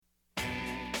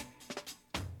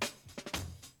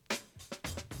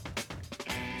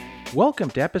Welcome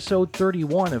to episode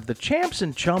 31 of the Champs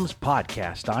and Chums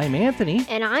podcast. I'm Anthony.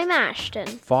 And I'm Ashton.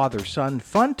 Father-son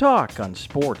fun talk on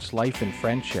sports, life, and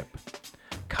friendship.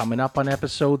 Coming up on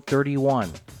episode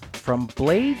 31, from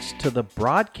Blades to the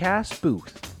broadcast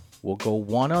booth, we'll go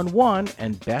one-on-one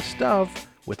and best of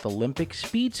with Olympic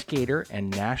speed skater and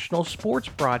national sports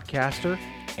broadcaster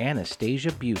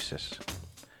Anastasia Busis.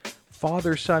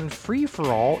 Father-son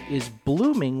free-for-all is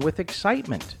blooming with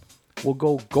excitement. We'll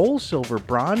go gold, silver,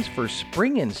 bronze for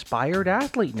spring-inspired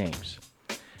athlete names.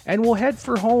 And we'll head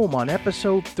for home on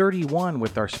episode 31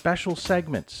 with our special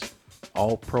segments.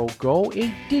 All-Pro Go,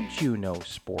 a Did You Know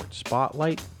Sports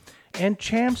Spotlight, and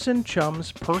Champs and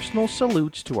Chums personal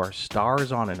salutes to our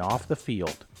stars on and off the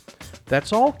field.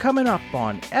 That's all coming up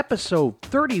on episode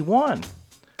 31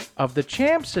 of the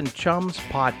Champs and Chums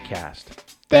podcast.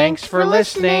 Thanks for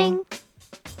listening.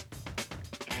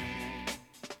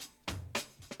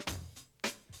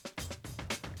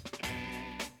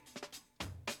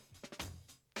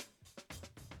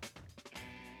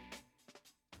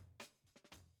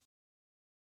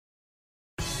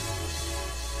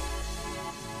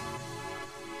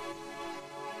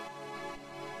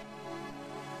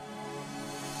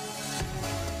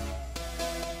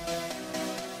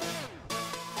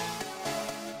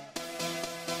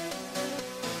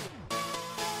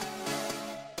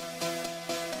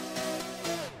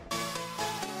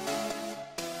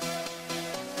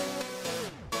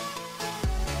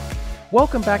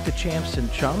 Welcome back to Champs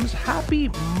and Chums. Happy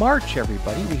March,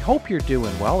 everybody. We hope you're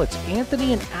doing well. It's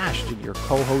Anthony and Ashton, your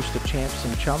co-host of Champs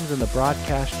and Chums in the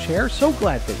broadcast chair. So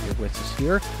glad that you're with us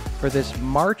here for this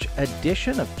March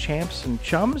edition of Champs and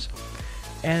Chums.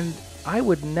 And I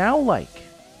would now like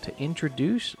to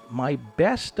introduce my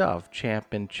best of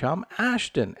Champ and Chum,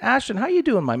 Ashton. Ashton, how you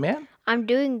doing, my man? I'm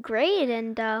doing great,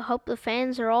 and hope the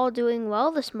fans are all doing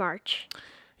well this March.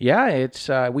 Yeah, it's.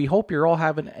 We hope you're all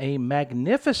having a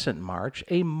magnificent March,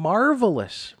 a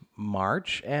marvelous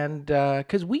March, and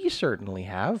because we certainly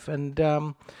have.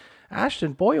 And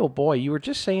Ashton, boy, oh boy, you were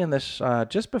just saying this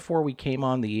just before we came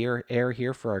on the air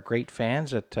here for our great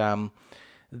fans that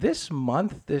this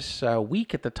month, this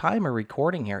week at the time of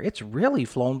recording here, it's really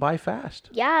flown by fast.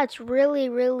 Yeah, it's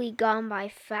really gone by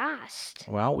fast.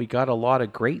 Well, we got a lot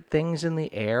of great things in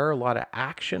the air, a lot of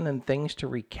action and things to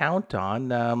recount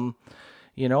on.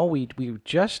 You know, we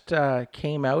just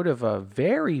came out of a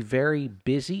very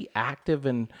busy, active,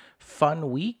 and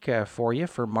fun week for you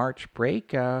for March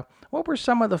break. What were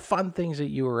some of the fun things that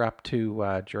you were up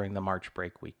to during the March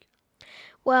break week?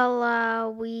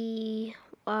 Well, we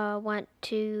went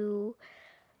to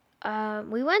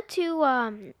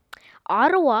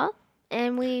Ottawa,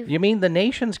 and You mean the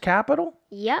nation's capital?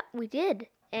 Yeah, we did.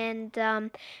 And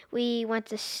we went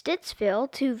to Stittsville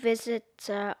to visit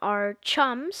our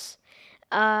chums.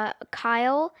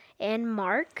 Kyle and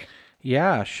Mark.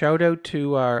 Yeah, shout out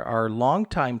to our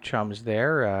longtime chums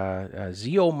there,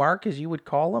 Zio Mark, as you would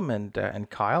call him, and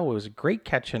Kyle. It was great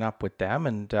catching up with them,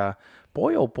 and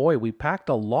boy, oh boy, we packed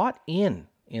a lot in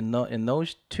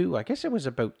those two. I guess it was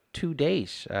about 2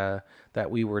 days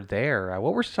that we were there.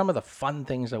 What were some of the fun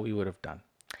things that we would have done?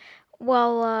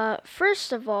 Well,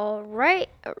 first of all, right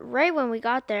when we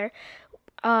got there,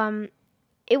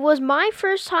 it was my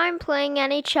first time playing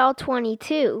NHL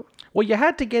 22. Well, you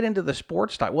had to get into the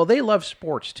sports style. Well, they love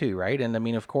sports too, right? And I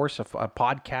mean, of course, a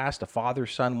podcast, a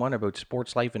father-son one about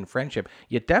sports, life, and friendship.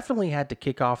 You definitely had to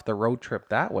kick off the road trip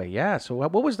that way. Yeah. So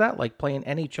what was that like playing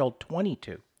NHL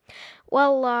 22?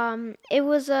 Well, it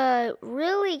was a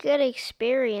really good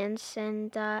experience,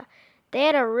 and they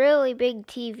had a really big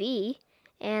TV.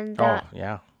 And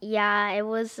yeah, it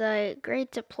was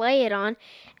great to play it on.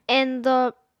 And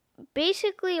the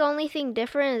basically only thing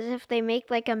different is if they make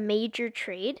like a major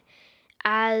trade,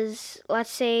 as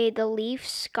let's say the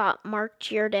Leafs got Mark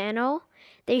Giordano,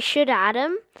 they should add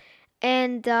him,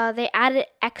 and they added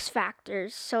X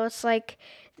factors, so it's like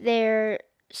their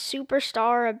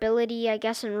superstar ability, I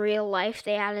guess, in real life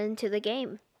they added into the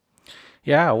game.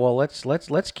 Yeah, well,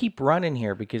 let's keep running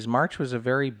here because March was a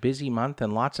very busy month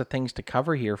and lots of things to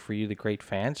cover here for you, the great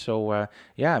fans. So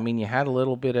yeah, I mean, you had a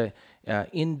little bit of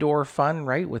indoor fun,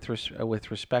 right, with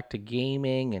respect to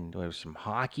gaming, and there was some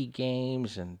hockey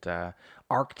games and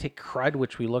Arctic crud,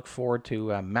 which we look forward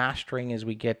to mastering as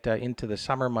we get into the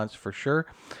summer months for sure.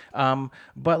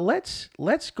 But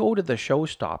let's go to the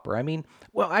showstopper. I mean,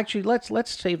 well, actually,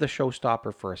 let's save the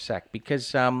showstopper for a sec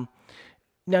because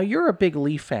now you're a big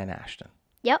Leaf fan, Ashton.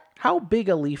 Yep. How big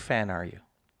a Leaf fan are you?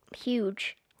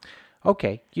 Huge.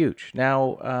 Okay, huge.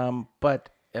 Now, but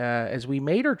as we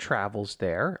made our travels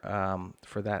there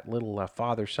for that little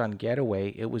father-son getaway,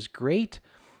 it was great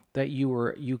that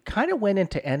you kind of went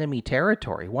into enemy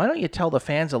territory. Why don't you tell the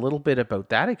fans a little bit about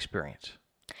that experience?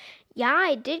 Yeah,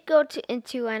 I did go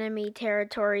into enemy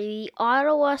territory, the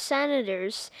Ottawa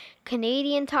Senators,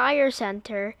 Canadian Tire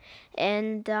Center,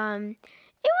 and it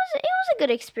was a good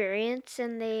experience.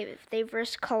 And they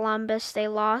versus Columbus, they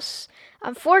lost,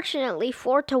 unfortunately,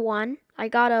 4-1. I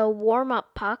got a warm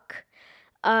up puck.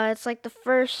 It's like the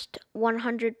first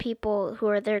 100 people who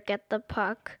are there get the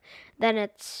puck, then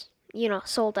it's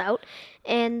sold out,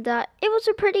 and it was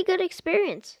a pretty good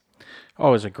experience. Oh,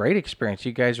 it was a great experience.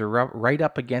 You guys are right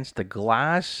up against the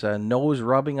glass, nose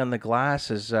rubbing on the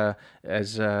glass as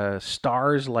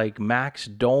stars like Max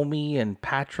Domi and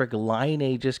Patrick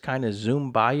Laine just kind of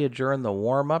zoom by you during the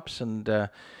warm-ups. And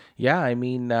yeah, I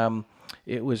mean,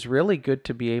 it was really good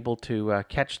to be able to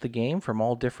catch the game from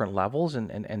all different levels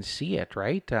and see it,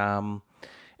 right?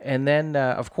 And then,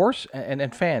 of course,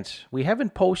 and fans, we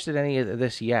haven't posted any of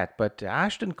this yet, but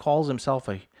Ashton calls himself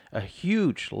a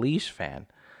huge Leafs fan.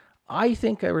 I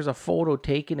think there was a photo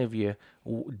taken of you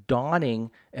donning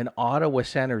an Ottawa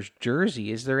Senators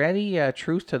jersey. Is there any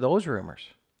truth to those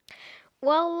rumors?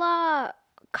 Well,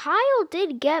 Kyle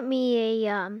did get me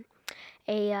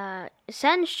a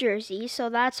Sens jersey, so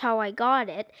that's how I got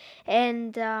it.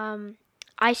 And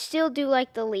I still do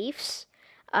like the Leafs.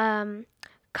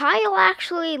 Kyle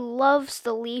actually loves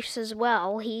the Leafs as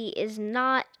well. He is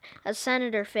not a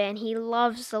Senator fan. He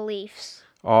loves the Leafs.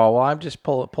 Oh, well, I'm just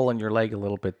pulling your leg a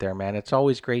little bit there, man. It's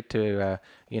always great to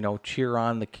cheer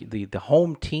on the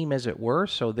home team, as it were.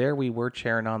 So there we were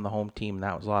cheering on the home team.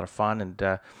 That was a lot of fun.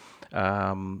 And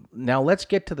now let's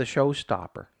get to the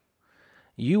showstopper.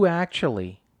 You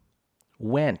actually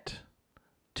went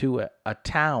to a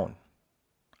town,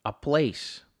 a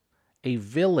place, a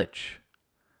village,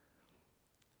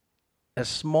 a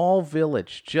small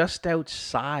village just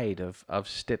outside of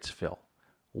Stittsville.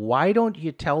 Why don't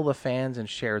you tell the fans and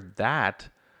share that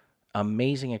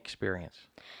amazing experience?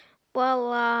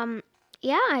 Well,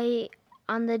 yeah,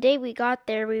 on the day we got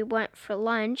there, we went for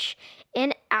lunch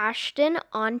in Ashton,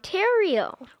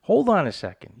 Ontario. Hold on a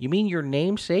second. You mean your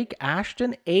namesake,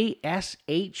 Ashton?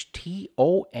 Ashton?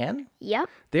 Yep.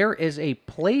 There is a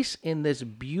place in this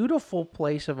beautiful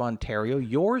place of Ontario,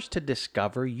 yours to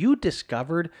discover. You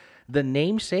discovered the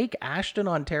namesake, Ashton,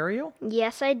 Ontario?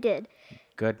 Yes, I did.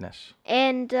 Goodness.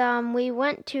 And we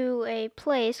went to a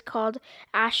place called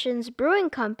Ashton's Brewing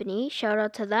Company. Shout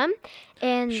out to them.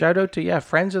 And shout out to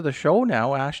friends of the show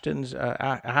now, Ashton's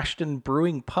Ashton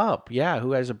Brewing Pub. Yeah,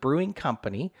 who has a brewing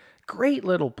company. Great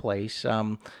little place.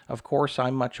 Of course,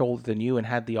 I'm much older than you and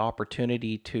had the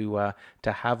opportunity to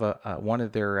have one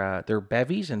of their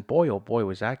bevies, and boy, oh boy,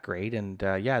 was that great! And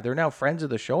they're now friends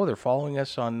of the show. They're following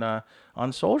us on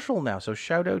social now. So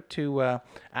shout out to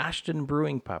Ashton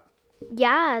Brewing Pub.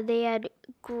 Yeah, they had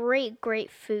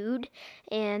great food.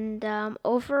 And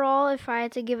overall, if I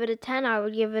had to give it a 10, I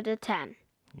would give it a 10.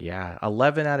 Yeah,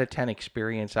 11 out of 10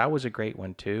 experience. That was a great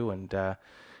one, too. And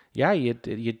you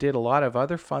did a lot of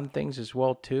other fun things as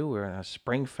well, too. We're in a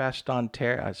Springfest,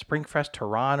 Springfest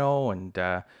Toronto, and,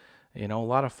 a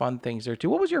lot of fun things there,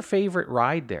 too. What was your favorite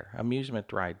ride there,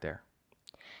 amusement ride there?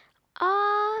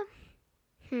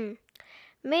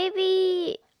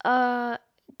 Maybe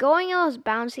going to those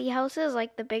bouncy houses,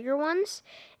 like the bigger ones,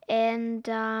 and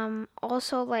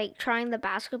also like trying the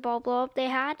basketball blow up they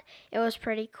had. It was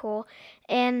pretty cool.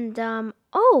 And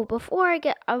before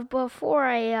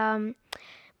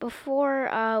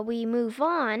we move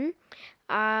on,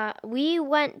 we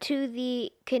went to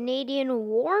the Canadian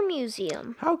War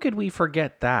Museum. How could we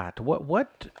forget that?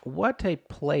 What a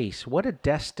place, what a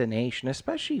destination,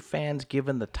 especially fans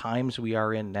given the times we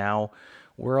are in now,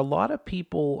 where a lot of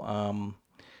people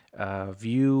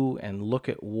view and look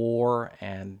at war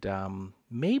and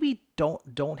maybe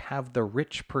don't have the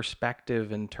rich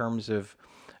perspective in terms of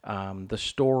the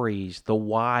stories, the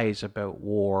whys about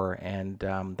war, and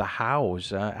the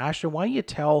hows. Ashton, why don't you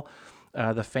tell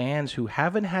the fans who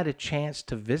haven't had a chance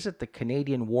to visit the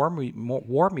Canadian War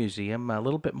Museum a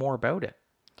little bit more about it?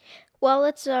 Well,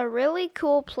 it's a really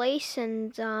cool place,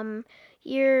 and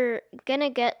you're gonna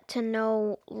get to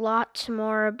know lots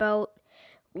more about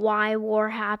why war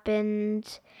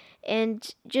happened,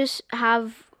 and just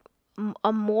have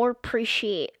a more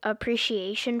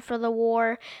appreciation for the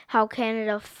war, how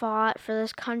Canada fought for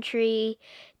this country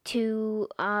to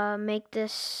make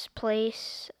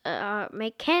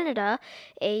Canada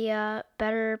a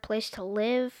better place to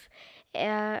live.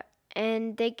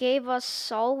 And they gave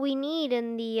us all we need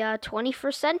in the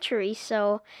 21st century.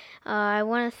 So I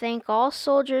want to thank all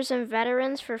soldiers and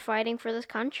veterans for fighting for this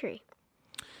country.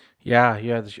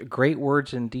 Yeah, great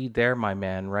words indeed there, my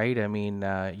man, right? I mean,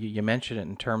 you mentioned it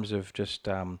in terms of just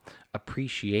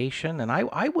appreciation, and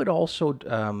I would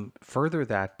also further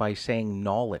that by saying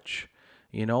knowledge.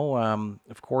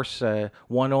 Of course,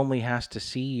 one only has to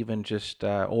see even just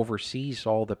overseas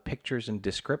all the pictures and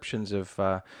descriptions of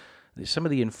some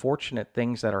of the unfortunate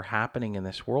things that are happening in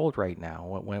this world right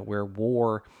now, where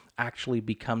war actually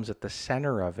becomes at the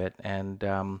center of it. And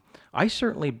I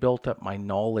certainly built up my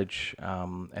knowledge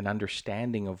and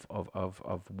understanding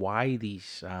of why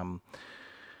these.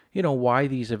 Why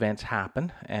these events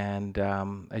happen. And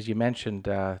as you mentioned,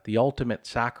 the ultimate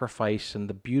sacrifice and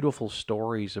the beautiful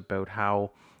stories about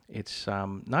how it's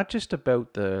not just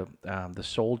about the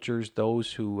soldiers,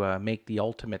 those who make the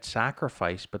ultimate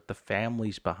sacrifice, but the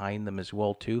families behind them as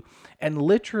well too, and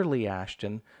literally,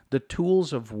 Ashton, the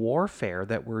tools of warfare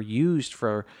that were used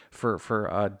for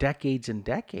decades and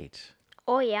decades.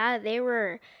 Oh yeah, they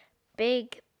were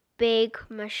big, big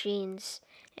machines,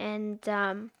 and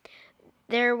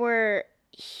there were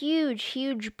huge,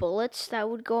 huge bullets that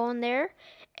would go in there,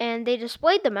 and they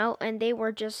displayed them out, and they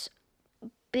were just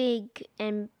big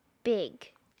and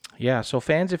big. Yeah, so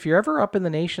fans, if you're ever up in the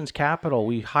nation's capital,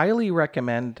 we highly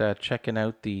recommend checking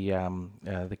out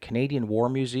the Canadian War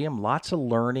Museum. Lots of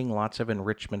learning, lots of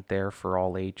enrichment there for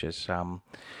all ages.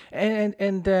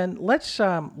 And then let's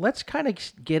kind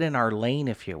of get in our lane,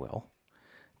 if you will,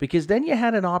 because then you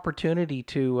had an opportunity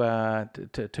to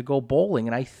go bowling,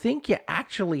 and I think you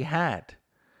actually had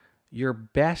your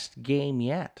best game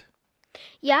yet.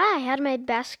 Yeah, I had my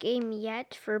best game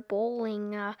yet for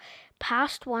bowling.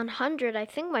 Past 100. I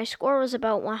think my score was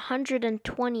about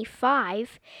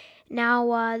 125.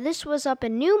 Now, this was up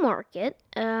in Newmarket.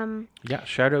 Yeah,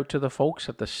 shout out to the folks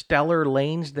at the Stellar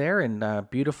Lanes there in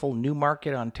beautiful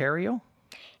Newmarket, Ontario.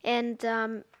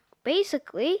 And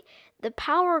basically, the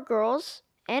Power Girls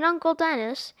and Uncle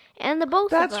Dennis and the both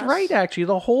That's of us. right, actually,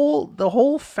 the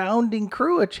whole founding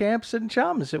crew of Champs and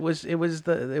Chums. It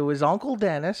was Uncle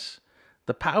Dennis,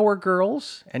 the Power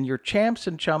Girls, and your Champs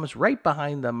and Chums right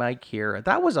behind the mic here.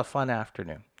 That was a fun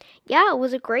afternoon. Yeah, it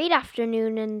was a great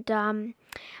afternoon, and that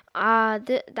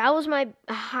was my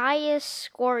highest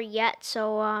score yet.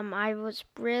 So I was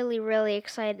really, really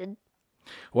excited.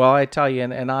 Well, I tell you,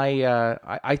 and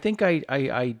I think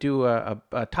I do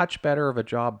a touch better of a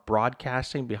job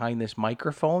broadcasting behind this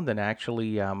microphone than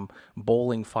actually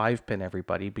bowling 5-pin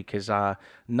everybody, because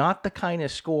not the kind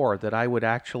of score that I would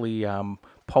actually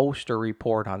post or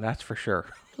report on, that's for sure.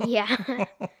 Yeah.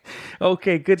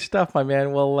 Okay, good stuff, my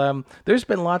man. Well, there's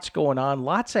been lots going on,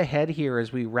 lots ahead here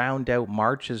as we round out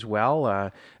March as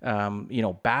well.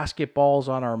 Basketball's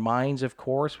on our minds, of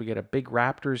course. We get a big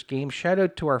Raptors game. Shout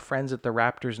out to our friends at the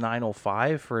Raptors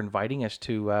 905 for inviting us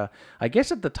to. I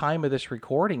guess at the time of this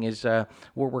recording is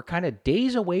we're kind of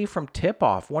days away from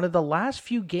tip-off. One of the last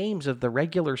few games of the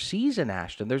regular season,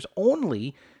 Ashton. There's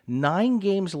only 9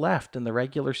 games left in the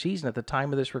regular season at the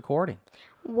time of this recording.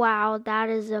 Wow, that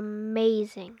is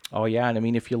amazing. Oh, yeah. And I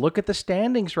mean, if you look at the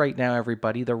standings right now,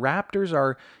 everybody, the Raptors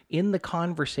are in the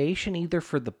conversation either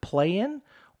for the play-in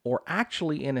or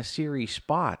actually in a series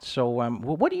spot. So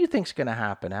what do you think's going to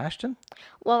happen, Ashton?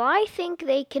 Well, I think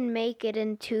they can make it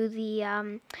into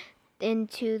the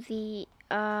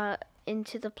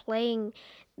playing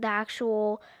the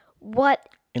actual what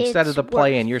Instead of it's the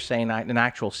play-in, worth. you're saying an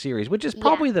actual series, which is Yeah.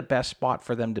 probably the best spot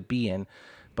for them to be in.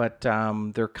 But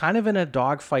they're kind of in a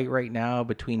dogfight right now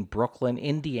between Brooklyn.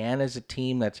 Indiana's a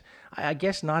team that's, I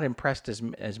guess, not impressed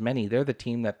as many. They're the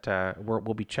team that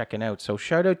we'll be checking out. So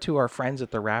shout out to our friends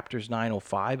at the Raptors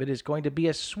 905. It is going to be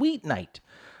a sweet night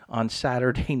on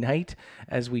Saturday night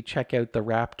as we check out the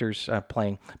Raptors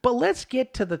playing. But let's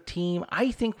get to the team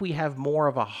I think we have more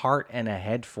of a heart and a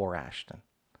head for, Ashton.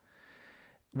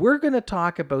 We're going to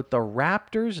talk about the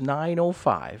Raptors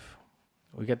 905.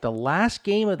 We got the last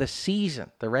game of the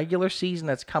season, the regular season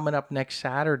that's coming up next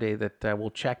Saturday that we'll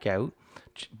check out.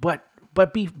 But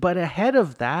ahead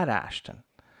of that, Ashton,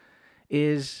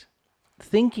 is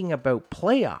thinking about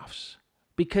playoffs,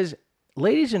 because,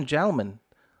 ladies and gentlemen,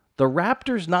 the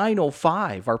Raptors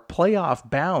 905 are playoff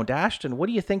bound. Ashton, what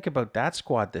do you think about that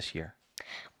squad this year?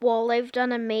 Well, they've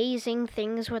done amazing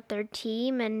things with their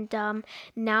team, and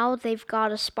now they've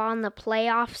got a spot in the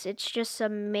playoffs. It's just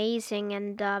amazing.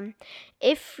 And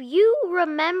if you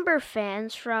remember,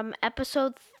 fans, from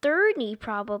episode 30,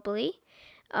 probably,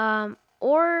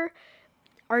 or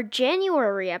our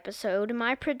January episode,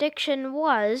 my prediction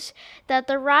was that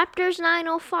the Raptors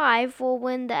 905 will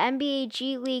win the NBA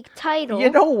G League title. You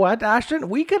know what, Ashton?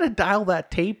 We got to dial that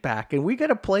tape back and we got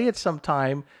to play it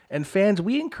sometime. And fans,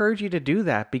 we encourage you to do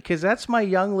that because that's my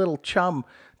young little chum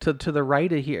to the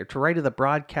right of here, to right of the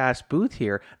broadcast booth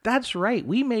here. That's right.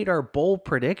 We made our bold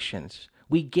predictions.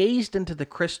 We gazed into the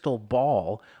crystal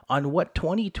ball on what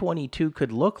 2022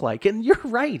 could look like. And you're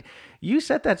right. You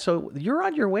said that. So you're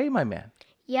on your way, my man.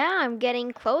 Yeah, I'm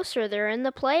getting closer. They're in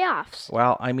the playoffs.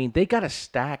 Well, I mean, they got a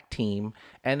stacked team,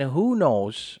 and who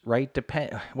knows, right?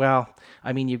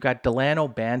 You've got Delano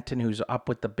Banton, who's up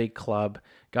with the big club.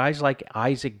 Guys like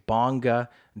Isaac Bonga,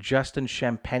 Justin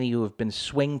Champagnie, who have been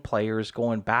swing players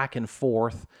going back and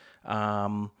forth.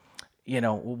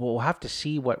 We'll have to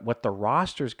see what the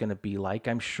roster is going to be like.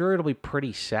 I'm sure it'll be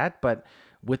pretty set, but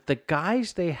with the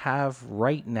guys they have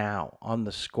right now on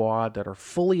the squad that are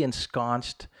fully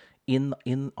ensconced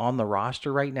on the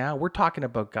roster right now, we're talking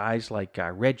about guys like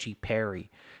Reggie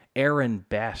Perry, Aaron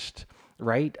Best,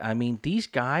 right? I mean, these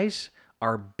guys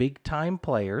are big-time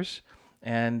players,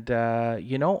 and,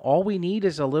 all we need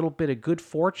is a little bit of good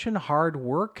fortune, hard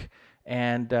work,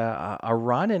 and a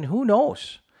run, and who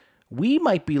knows? We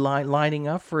might be lining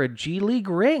up for a G League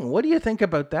ring. What do you think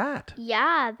about that?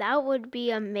 Yeah, that would be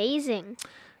amazing.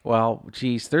 Well,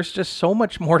 geez, there's just so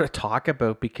much more to talk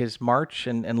about because March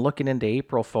and looking into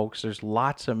April, folks, there's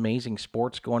lots of amazing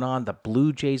sports going on. The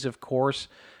Blue Jays, of course,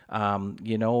 batting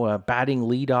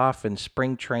leadoff in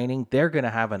spring training. They're going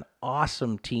to have an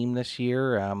awesome team this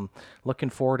year. Looking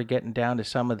forward to getting down to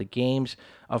some of the games.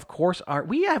 Of course,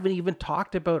 we haven't even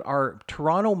talked about our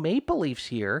Toronto Maple Leafs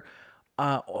here.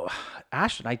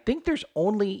 Ashton, I think there's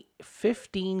only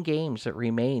 15 games that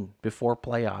remain before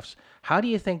playoffs. How do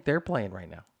you think they're playing right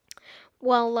now?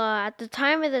 Well, at the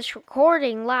time of this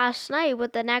recording last night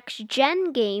with the next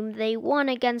gen game, they won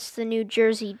against the New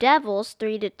Jersey Devils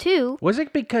 3-2. Was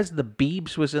it because the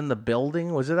Beebs was in the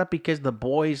building? Was it that because the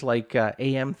boys like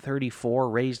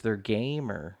AM34 raised their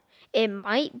game? Or it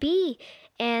might be.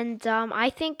 And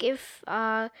I think if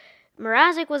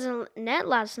Mrazek was in net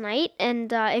last night,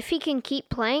 and if he can keep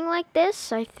playing like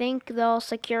this, I think they'll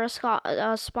secure a spot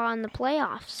in the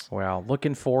playoffs. Well,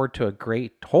 looking forward to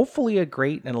hopefully a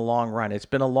great and a long run. It's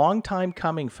been a long time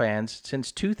coming, fans.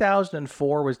 Since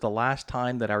 2004 was the last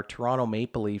time that our Toronto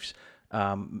Maple Leafs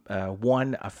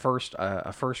won a first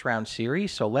round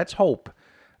series. So let's hope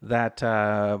that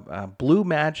blue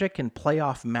magic and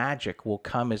playoff magic will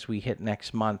come as we hit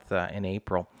next month in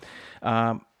April.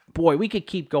 Boy, we could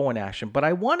keep going, Ashton, but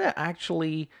I want to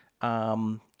actually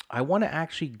go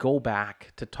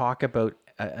back to talk about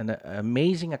an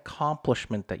amazing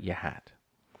accomplishment that you had.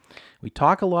 We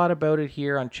talk a lot about it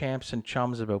here on Champs and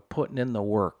Chums about putting in the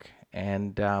work,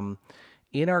 and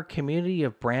in our community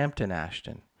of Brampton,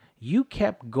 Ashton, you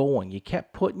kept going. You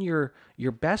kept putting your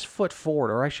best foot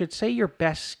forward, or I should say your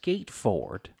best skate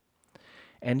forward.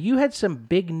 And you had some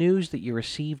big news that you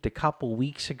received a couple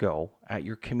weeks ago at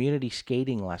your community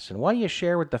skating lesson. Why don't you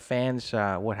share with the fans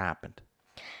what happened?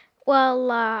 Well,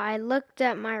 I looked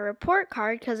at my report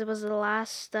card because it was the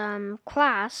last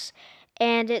class,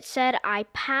 and it said I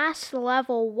passed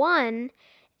level 1,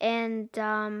 and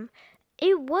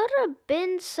it would have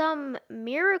been some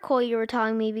miracle you were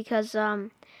telling me because on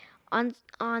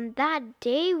that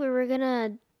day we were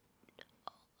gonna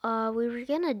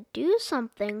do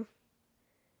something.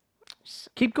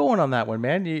 Keep going on that one,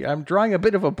 man. I'm drawing a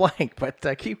bit of a blank, but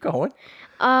keep going.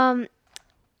 Yeah,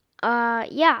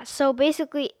 so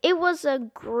basically it was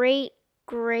a great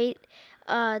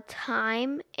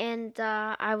time, and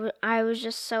I was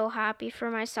just so happy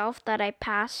for myself that I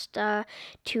passed to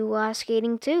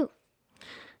skating 2.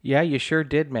 Yeah, you sure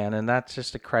did, man, and that's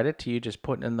just a credit to you just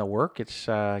putting in the work. It's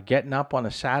getting up on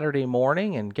a Saturday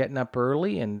morning and getting up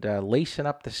early and lacing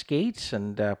up the skates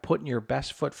and putting your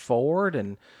best foot forward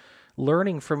and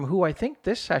learning from who I think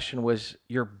this session was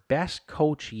your best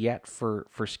coach yet for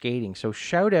skating. So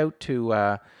shout out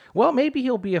to, maybe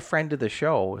he'll be a friend of the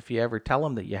show if you ever tell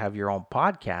him that you have your own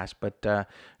podcast, but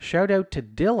shout out to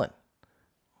Dylan.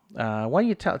 Why don't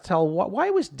you tell why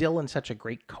was Dylan such a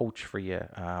great coach for you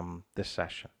this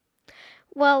session?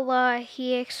 Well,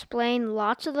 he explained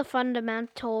lots of the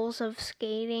fundamentals of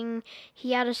skating.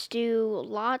 He had us do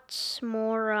lots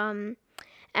more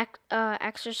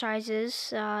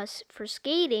exercises for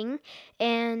skating,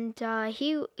 and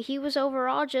he was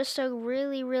overall just a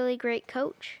really, really great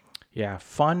coach. Yeah,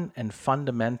 fun and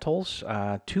fundamentals,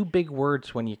 two big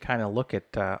words when you kind of look at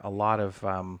a lot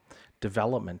of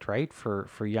development, right,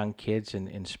 for young kids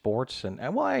in sports.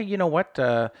 And well, you know what,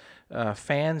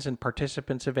 fans and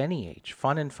participants of any age,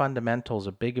 fun and fundamentals,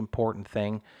 a big important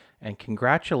thing. And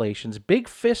congratulations. Big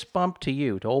fist bump to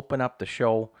you to open up the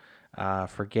show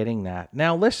for getting that.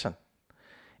 Now, listen,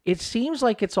 it seems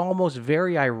like it's almost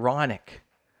very ironic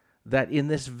that in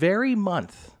this very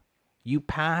month you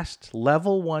passed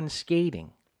level 1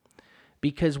 skating,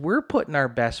 because we're putting our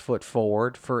best foot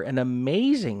forward for an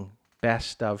amazing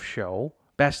best of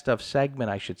segment,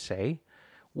 I should say,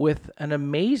 with an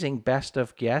amazing best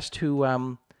of guest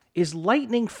who is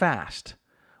lightning fast.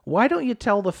 Why don't you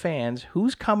tell the fans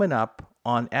who's coming up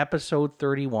on episode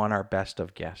 31, our best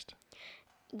of guest?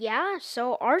 Yeah,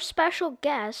 so our special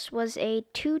guest was a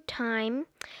 2-time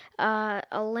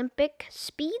Olympic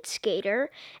speed skater,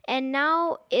 and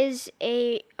now is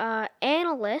a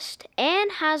analyst,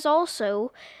 and has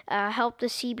also helped the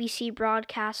CBC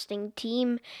broadcasting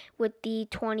team with the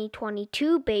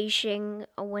 2022 Beijing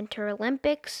Winter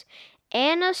Olympics,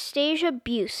 Anastasia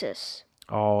Busis.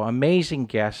 Oh, amazing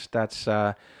guest. That's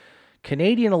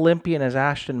Canadian Olympian, as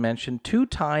Ashton mentioned,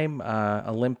 2-time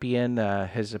Olympian,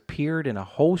 has appeared in a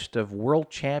host of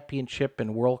World Championship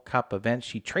and World Cup events.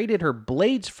 She traded her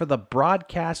blades for the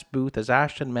broadcast booth. As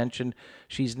Ashton mentioned,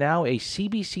 she's now a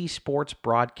CBC Sports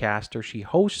broadcaster. She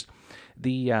hosts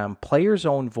the Player's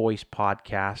Own Voice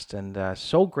podcast, and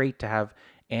so great to have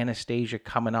Anastasia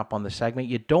coming up on the segment.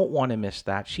 You don't want to miss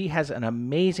that. She has an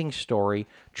amazing story,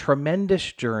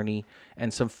 tremendous journey,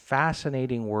 and some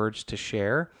fascinating words to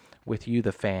share with you,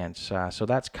 the fans. So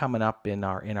that's coming up in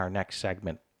our next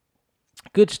segment.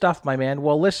 Good stuff, my man.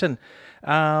 Well, listen,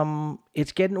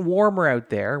 it's getting warmer out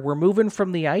there. We're moving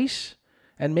from the ice,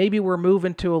 and maybe we're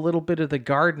moving to a little bit of the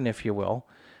garden, if you will,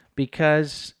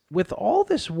 because with all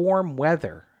this warm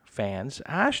weather, fans,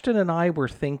 Ashton and I were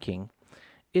thinking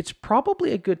it's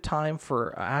probably a good time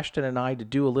for Ashton and I to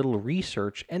do a little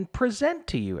research and present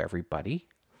to you, everybody,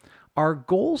 our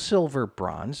gold, silver,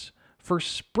 bronze for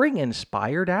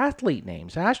spring-inspired athlete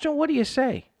names. Ashton, what do you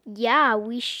say? Yeah,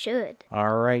 we should.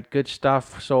 All right, good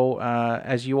stuff. So,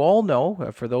 as you all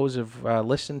know, for those who've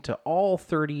listened to all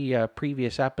 30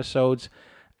 previous episodes,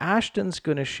 Ashton's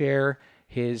going to share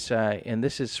his, and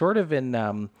this is sort of in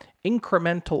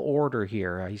incremental order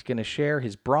here. He's going to share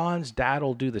his bronze. Dad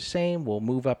will do the same. We'll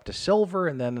move up to silver,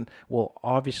 and then we'll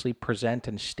obviously present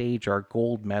and stage our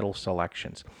gold medal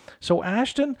selections. So,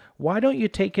 Ashton, why don't you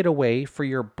take it away for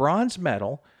your bronze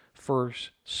medal for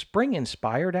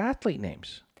spring-inspired athlete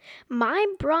names? My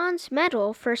bronze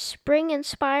medal for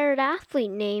spring-inspired athlete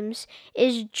names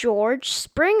is George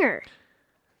Springer.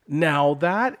 Now,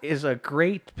 that is a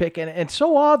great pick, and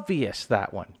so obvious,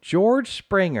 that one. George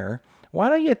Springer. Why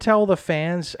don't you tell the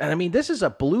fans, and I mean, this is a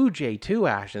Blue Jay too,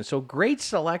 Ashton, so great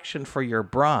selection for your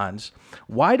bronze.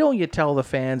 Why don't you tell the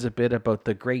fans a bit about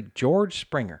the great George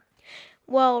Springer?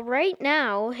 Well, right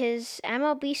now, his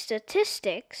MLB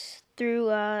statistics through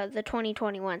the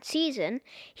 2021 season,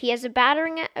 he has a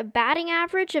batting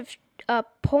average of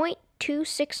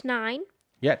 .269.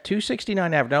 Yeah,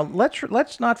 269 average. Now,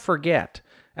 let's not forget,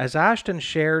 as Ashton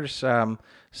shares some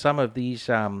of these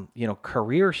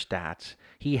career stats,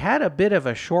 he had a bit of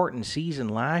a shortened season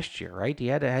last year, right? He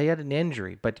had an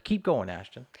injury, but keep going,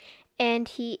 Ashton. And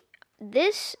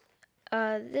this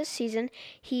season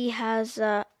he has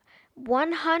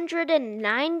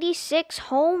 196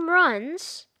 home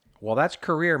runs. Well, that's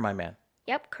career, my man.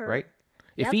 Yep, career. Right?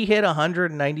 If he hit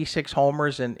 196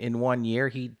 homers in 1 year,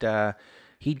 he'd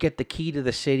get the key to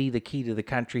the city, the key to the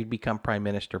country, he'd become prime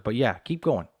minister. But yeah, keep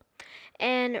going.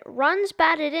 And runs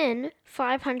batted in,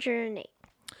 508.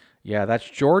 Yeah, that's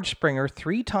George Springer,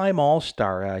 3-time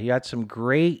All-Star. He had some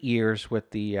great years with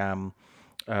the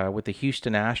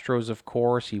Houston Astros, of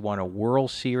course. He won a World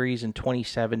Series in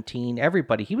 2017.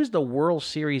 He was the World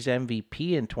Series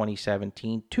MVP in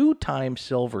 2017, 2-time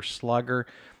Silver Slugger.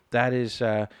 That is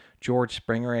George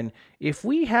Springer. And if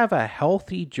we have a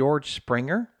healthy George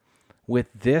Springer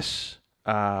with this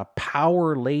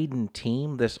power-laden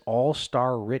team, this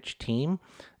all-star rich team,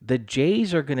 the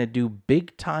Jays are going to do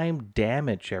big-time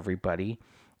damage, everybody,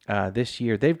 this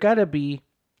year. They've got to be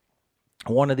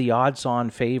one of the odds-on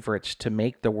favorites to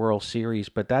make the World Series,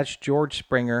 but that's George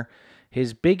Springer.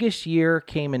 His biggest year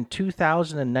came in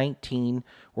 2019,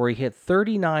 where he hit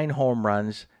 39 home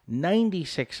runs,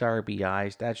 96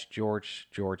 RBIs. That's George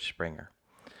Springer.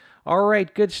 All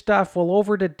right, good stuff. Well,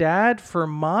 over to Dad for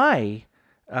my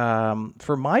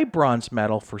bronze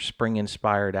medal for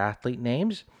spring-inspired athlete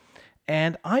names.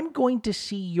 And I'm going to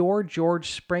see your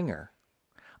George Springer.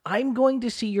 I'm going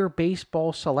to see your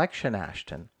baseball selection,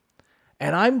 Ashton.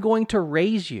 And I'm going to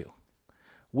raise you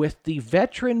with the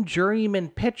veteran journeyman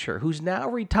pitcher who's now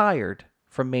retired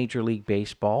from Major League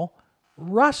Baseball,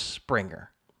 Russ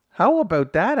Springer. How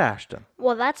about that, Ashton?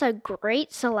 Well, that's a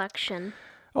great selection.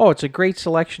 Oh, it's a great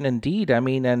selection indeed. I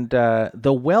mean, and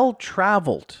the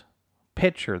well-traveled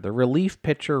pitcher, the relief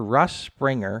pitcher, Russ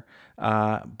Springer,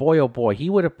 boy, oh boy, he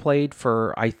would have played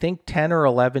for, I think, 10 or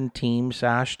 11 teams,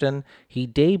 Ashton. He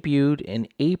debuted in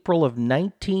April of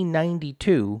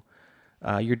 1992.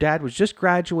 Your dad was just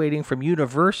graduating from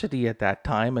university at that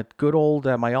time at good old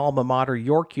my alma mater,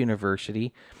 York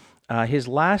University. His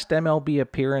last MLB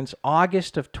appearance,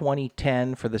 August of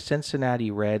 2010 for the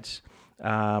Cincinnati Reds.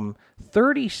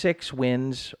 36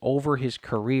 wins over his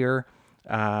career,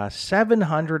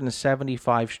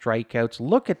 775 strikeouts.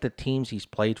 Look at the teams he's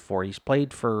played for. He's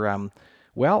played for,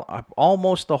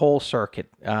 almost the whole circuit.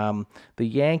 The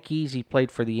Yankees, he played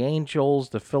for the Angels,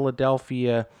 the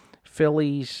Philadelphia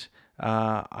Phillies.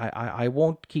 I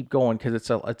won't keep going because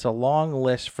it's a long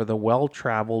list for the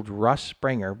well-traveled Russ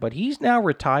Springer, but he's now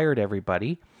retired,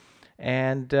 everybody.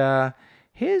 And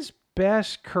his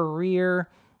best career,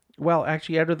 well,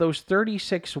 actually, out of those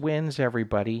 36 wins,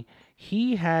 everybody,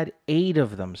 he had 8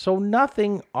 of them. So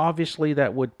nothing, obviously,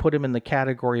 that would put him in the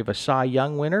category of a Cy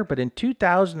Young winner. But in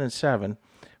 2007,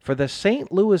 for the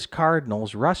St. Louis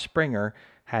Cardinals, Russ Springer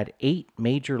had 8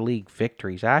 major league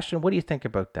victories. Ashton, what do you think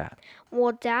about that?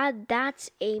 Well, Dad, that's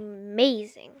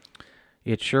amazing.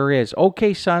 It sure is.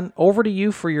 Okay, son, over to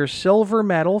you for your silver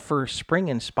medal for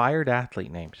spring-inspired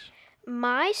athlete names.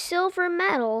 My silver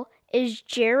medal is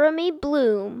Jeremy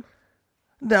Bloom.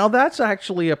 Now, that's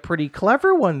actually a pretty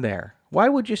clever one there. Why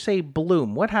would you say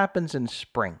bloom? What happens in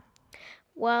spring?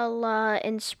 Well,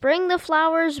 in spring the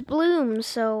flowers bloom,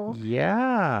 so...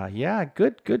 Yeah.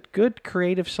 Good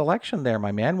creative selection there,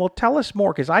 my man. Well, tell us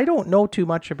more, because I don't know too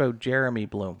much about Jeremy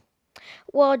Bloom.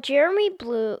 Well, Jeremy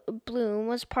Bloom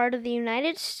was part of the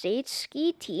United States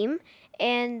ski team,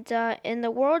 and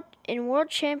in World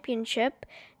Championship,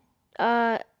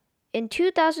 in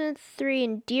 2003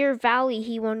 in Deer Valley,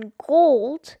 he won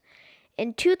gold.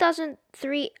 In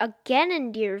 2003, again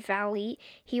in Deer Valley,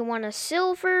 he won a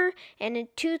silver, and in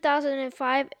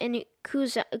 2005 in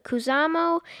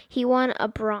Kusamo, he won a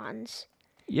bronze.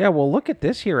 Yeah, well, look at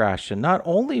this here, Ashton. Not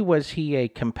only was he a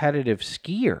competitive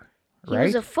skier, he right?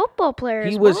 was a football player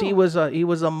He as was well. he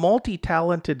was a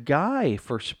multi-talented guy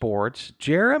for sports.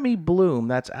 Jeremy Bloom,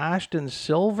 that's Ashton's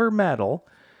silver medal,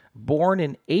 born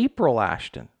in April,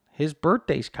 Ashton. His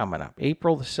birthday's coming up,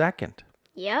 April the 2nd.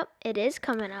 Yep, it is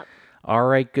coming up. All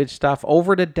right, good stuff.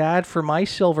 Over to Dad for my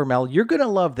silver medal. You're going to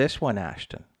love this one,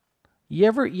 Ashton. You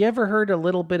ever heard a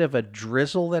little bit of a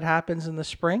drizzle that happens in the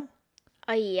spring?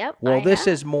 Yep. Well, this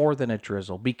is more than a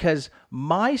drizzle, because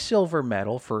my silver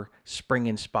medal for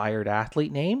spring-inspired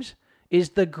athlete names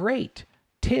is the great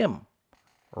Tim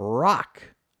Rock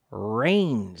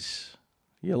Raines.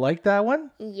 You like that one?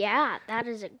 Yeah, that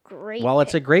is a great Well,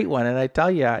 it's a great one. And I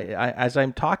tell you, as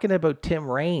I'm talking about Tim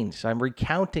Raines, I'm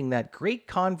recounting that great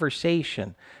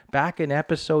conversation back in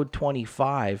episode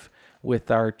 25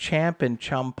 with our champ and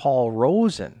chum Paul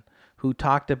Rosen, who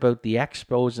talked about the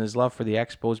Expos and his love for the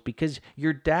Expos, because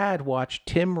your dad watched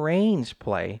Tim Raines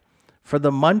play for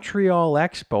the Montreal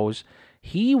Expos.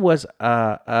 He was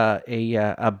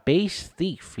a base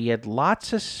thief. He had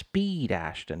lots of speed,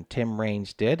 Ashton, Tim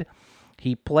Raines did.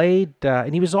 He played,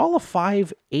 and he was all of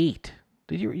 5'8".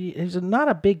 He's not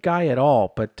a big guy at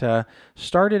all, but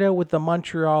started out with the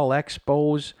Montreal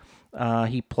Expos.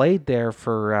 He played there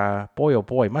for,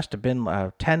 must have been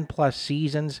 10-plus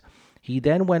seasons. He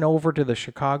then went over to the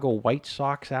Chicago White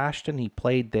Sox, Ashton. He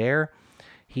played there.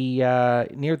 He,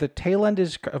 near the tail end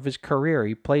of his career,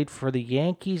 he played for the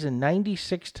Yankees in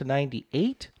 96 to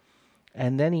 98,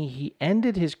 and then he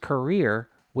ended his career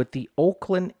with the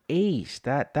Oakland A's.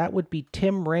 That would be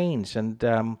Tim Raines. And,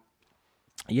 a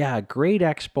great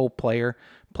Expo player.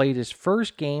 Played his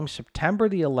first game September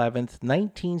the 11th,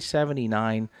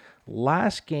 1979.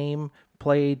 Last game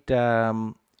played,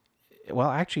 it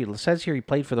says here he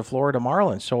played for the Florida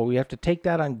Marlins. So we have to take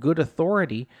that on good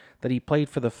authority that he played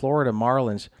for the Florida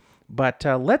Marlins. But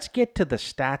let's get to the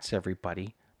stats,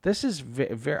 everybody. This is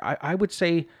I would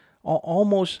say,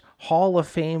 almost Hall of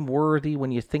Fame worthy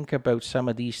when you think about some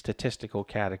of these statistical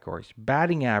categories.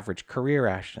 Batting average, career,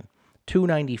 Ashton,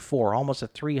 294, almost a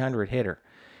 300 hitter.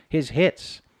 His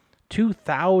hits,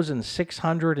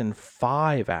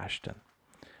 2,605, Ashton.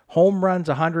 Home runs,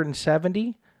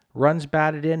 170. Runs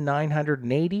batted in,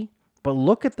 980. But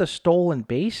look at the stolen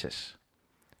bases.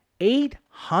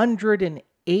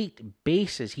 808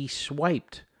 bases he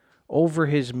swiped over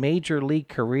his major league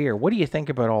career. What do you think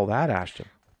about all that, Ashton?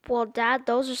 Well, Dad,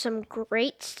 those are some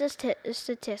great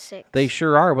statistics. They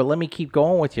sure are, but let me keep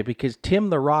going with you, because Tim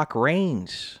the Rock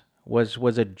Raines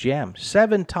was a gem.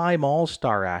 7-time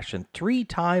All-Star, Ashton.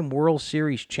 3-time World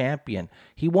Series champion.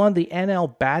 He won the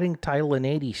NL batting title in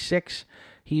 86.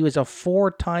 He was a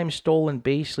 4-time stolen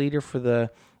base leader for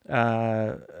the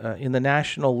in the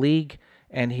National League,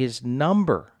 and his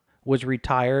number was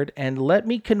retired. And let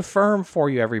me confirm for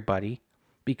you, everybody,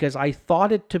 because I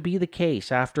thought it to be the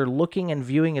case after looking and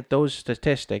viewing at those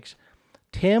statistics.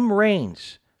 Tim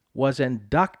Raines was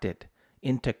inducted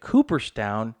into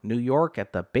Cooperstown, New York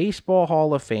at the Baseball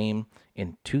Hall of Fame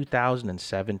in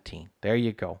 2017. There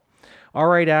you go. All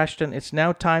right, Ashton, it's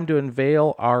now time to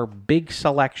unveil our big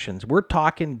selections. We're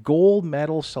talking gold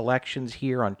medal selections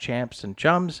here on Champs and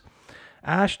Chums.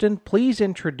 Ashton, please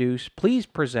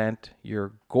present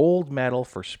your gold medal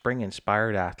for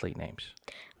spring-inspired athlete names.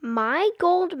 My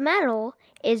gold medal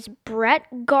is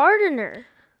Brett Gardner.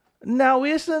 Now,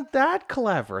 isn't that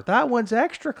clever? That one's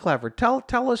extra clever.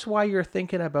 Tell us why you're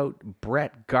thinking about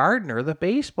Brett Gardner, the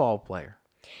baseball player.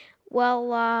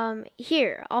 Well,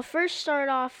 here, I'll first start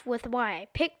off with why I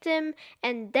picked him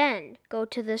and then go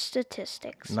to the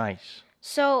statistics. Nice.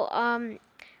 So,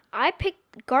 I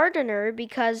picked Gardner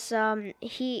because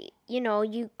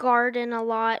you garden a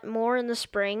lot more in the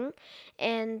spring,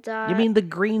 and you mean the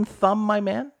green thumb, my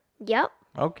man? Yep.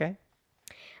 Okay.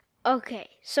 Okay.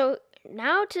 So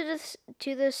now to the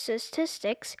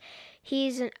statistics.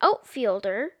 He's an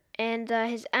outfielder, and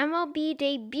his MLB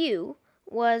debut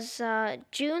was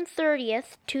June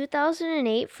 30th,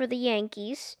 2008 for the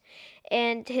Yankees,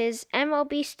 and his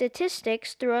MLB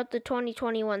statistics throughout the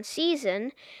 2021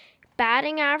 season.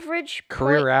 Batting average.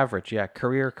 Career average, yeah.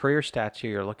 Career stats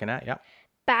here you're looking at, yeah.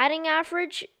 Batting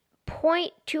average,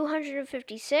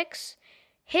 .256.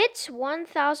 Hits,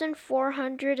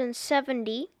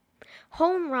 1,470.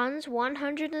 Home runs,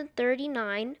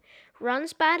 139.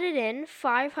 Runs batted in,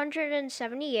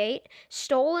 578.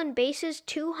 Stolen bases,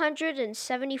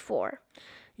 274.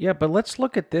 Yeah, but let's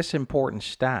look at this important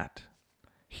stat.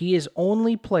 He has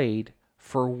only played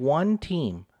for one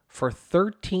team for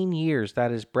 13 years.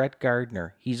 That is Brett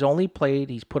Gardner. He's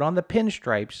put on the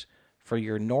pinstripes for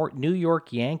your New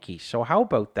York Yankees. So how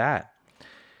about that?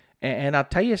 And I'll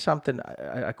tell you something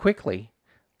quickly.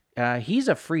 He's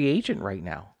a free agent right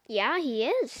now. Yeah, he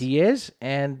is. He is,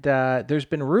 and there's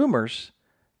been rumors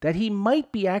that he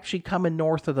might be actually coming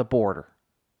north of the border.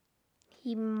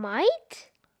 He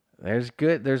might?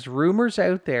 There's rumors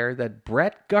out there that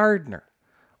Brett Gardner,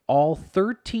 all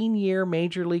 13-year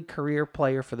Major League career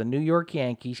player for the New York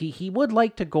Yankees. He would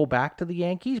like to go back to the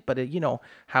Yankees, but you know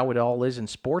how it all is in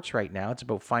sports right now. It's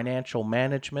about financial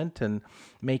management and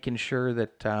making sure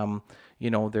that they're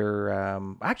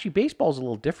actually baseball's a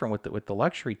little different with the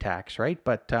luxury tax, right?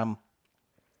 But the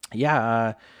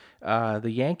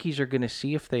Yankees are going to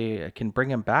see if they can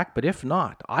bring him back. But if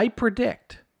not, I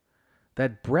predict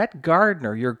that Brett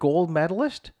Gardner, your gold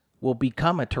medalist, will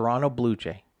become a Toronto Blue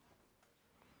Jay.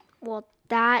 Well,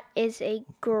 that is a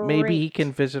great... Maybe he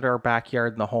can visit our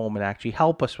backyard in the home and actually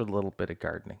help us with a little bit of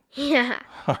gardening. Yeah.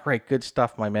 All right, good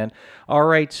stuff, my man. All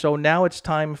right, so now it's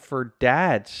time for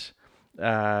Dad's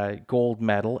gold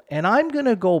medal, and I'm going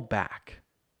to go back.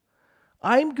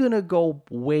 I'm going to go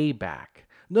way back.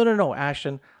 No,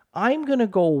 Ashton. I'm going to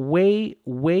go way,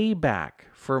 way back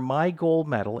for my gold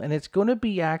medal, and it's going to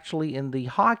be actually in the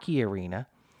hockey arena,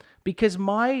 because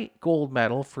my gold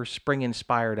medal for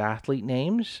spring-inspired athlete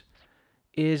names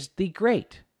is the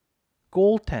great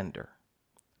goaltender,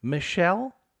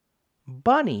 Michel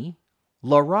Bunny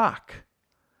Larocque.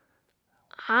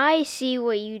 I see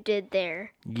what you did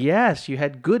there. Yes, you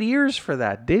had good ears for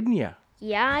that, didn't you?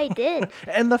 Yeah, I did.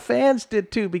 And the fans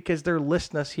did too, because they're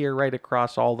listening us here right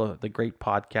across all the great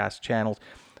podcast channels.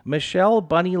 Michel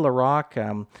Bunny Larocque,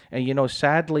 and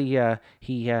sadly,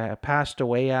 he passed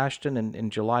away, Ashton, in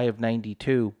July of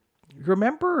 92.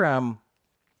 Remember...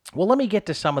 Well, let me get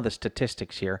to some of the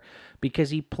statistics here,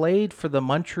 because he played for the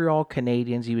Montreal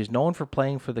Canadiens. He was known for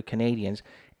playing for the Canadiens,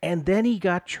 and then he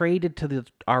got traded to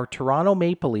our Toronto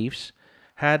Maple Leafs,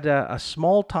 had a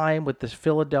small time with the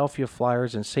Philadelphia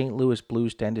Flyers and St. Louis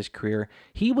Blues to end his career.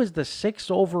 He was the 6th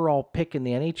overall pick in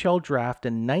the NHL draft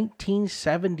in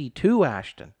 1972,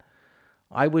 Ashton.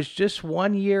 I was just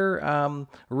 1 year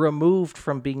removed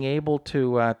from being able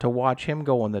to watch him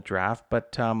go in the draft,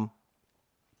 but...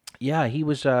 Yeah, he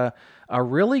was a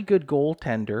really good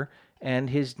goaltender,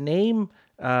 and his name,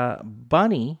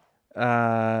 Bunny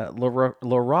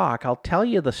Larocque, I'll tell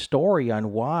you the story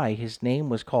on why his name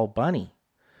was called Bunny.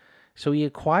 So he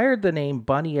acquired the name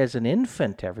Bunny as an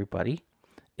infant, everybody.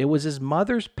 It was his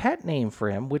mother's pet name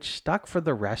for him, which stuck for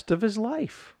the rest of his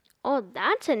life. Oh,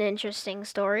 that's an interesting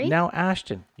story. Now,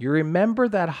 Ashton, you remember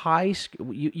that high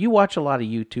school... You watch a lot of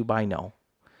YouTube, I know.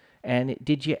 And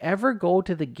did you ever go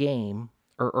to the game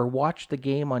or watch the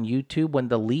game on YouTube when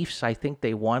the Leafs, I think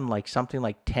they won like something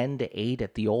like 10-8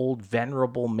 at the old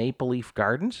venerable Maple Leaf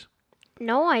Gardens?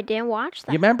 No, I didn't watch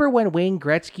that. You remember when Wayne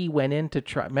Gretzky went in to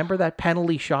try? Remember that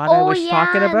penalty shot I was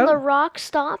talking about? Oh, yeah, and Larocque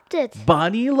stopped it.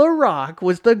 Bunny Larocque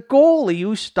was the goalie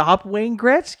who stopped Wayne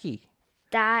Gretzky.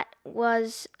 That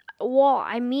was... Well,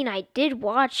 I mean, I did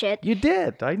watch it. You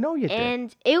did. I know you did.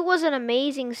 And it was an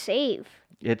amazing save.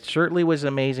 It certainly was an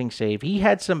amazing save. He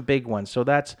had some big ones. So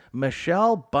that's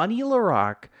Michel Bunny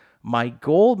Larocque, my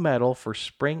gold medal for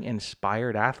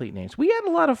spring-inspired athlete names. We had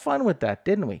a lot of fun with that,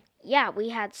 didn't we? Yeah, we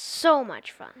had so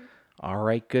much fun. All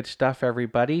right, good stuff,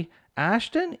 everybody.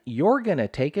 Ashton, you're going to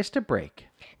take us to break.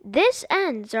 This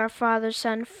ends our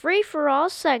Father-Son Free-for-All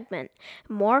segment.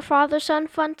 More Father-Son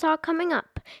Fun Talk coming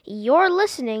up. You're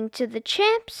listening to the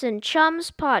Champs and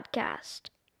Chums podcast.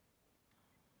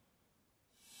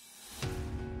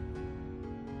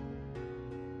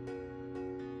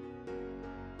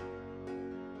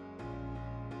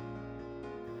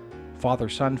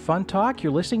 Father-Son Fun Talk,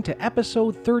 you're listening to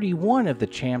episode 31 of the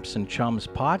Champs and Chums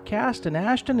podcast. And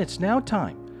Ashton, it's now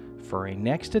time for a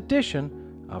next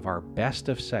edition of our Best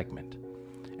of segment.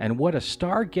 And what a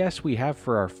star guest we have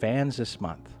for our fans this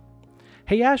month.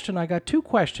 Hey Ashton, I got 2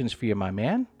 questions for you, my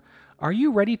man. Are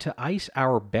you ready to ice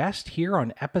our best here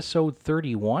on episode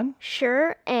 31?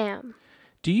 Sure am.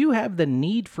 Do you have the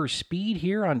need for speed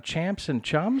here on Champs and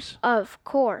Chums? Of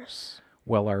course.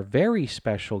 Well, our very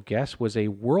special guest was a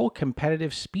world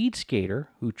competitive speed skater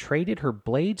who traded her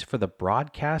blades for the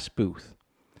broadcast booth.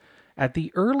 At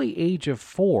the early age of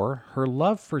 4, her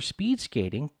love for speed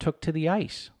skating took to the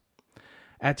ice.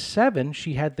 At 7,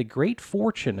 she had the great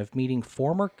fortune of meeting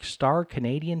former star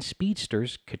Canadian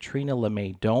speedsters Katrina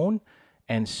LeMay-Doan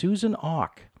and Susan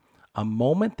Ock, a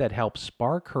moment that helped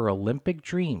spark her Olympic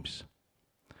dreams.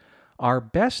 Our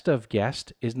best of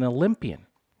guest is an Olympian,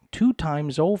 2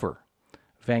 times over.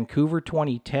 Vancouver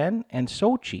 2010, and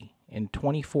Sochi in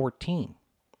 2014.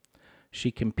 She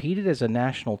competed as a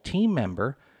national team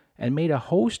member and made a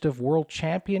host of World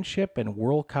Championship and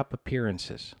World Cup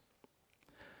appearances.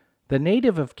 The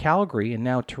native of Calgary and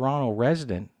now Toronto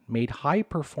resident made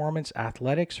high-performance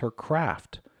athletics her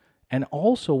craft and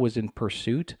also was in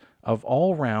pursuit of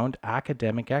all-round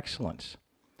academic excellence.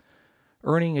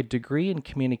 Earning a degree in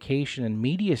Communication and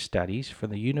Media Studies from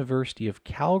the University of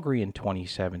Calgary in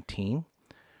 2017,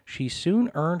 she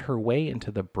soon earned her way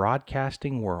into the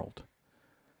broadcasting world.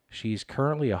 She's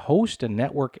currently a host and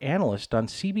network analyst on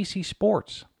CBC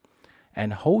Sports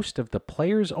and host of The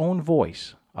Player's Own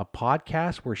Voice, a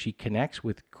podcast where she connects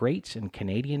with greats in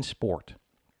Canadian sport.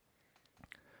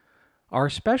 Our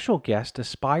special guest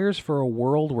aspires for a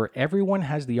world where everyone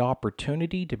has the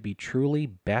opportunity to be truly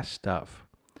best of.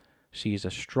 She is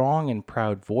a strong and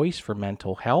proud voice for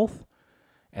mental health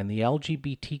and the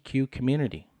LGBTQ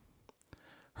community.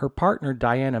 Her partner,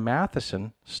 Diana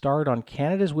Matheson, starred on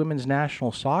Canada's women's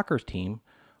national soccer team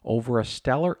over a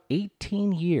stellar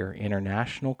 18-year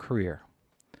international career.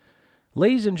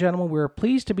 Ladies and gentlemen, we are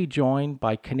pleased to be joined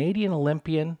by Canadian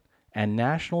Olympian and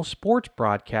national sports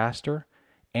broadcaster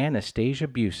Anastasia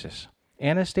Busis.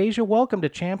 Anastasia, welcome to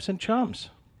Champs and Chums.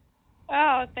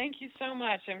 Oh, thank you so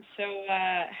much. I'm so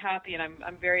happy, and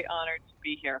I'm very honored to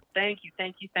be here. Thank you.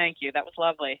 That was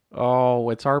lovely. Oh,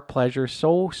 it's our pleasure.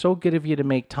 So good of you to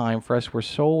make time for us. We're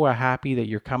so happy that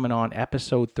you're coming on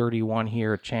episode 31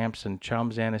 here at Champs and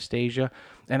Chums, Anastasia.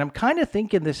 And I'm kind of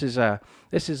thinking this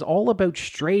is all about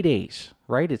straight A's,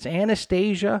 right? It's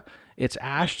Anastasia, it's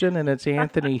Ashton, and it's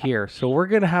Anthony here. So we're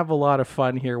going to have a lot of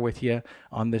fun here with you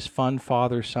on this fun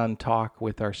father-son talk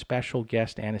with our special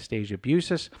guest, Anastasia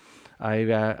Busis.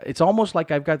 It's almost like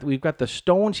we've got the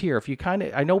stones here. If you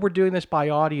I know we're doing this by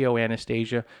audio,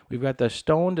 Anastasia. We've got the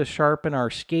stone to sharpen our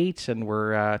skates, and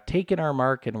we're taking our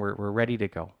mark, and we're ready to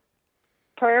go.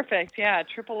 Perfect. Yeah,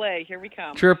 AAA. Here we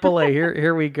come. AAA.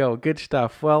 Here we go. Good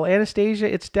stuff. Well,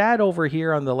 Anastasia, it's Dad over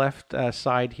here on the left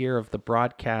side here of the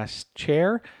broadcast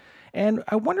chair. And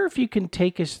I wonder if you can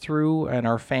take us through, and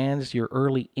our fans, your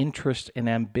early interest and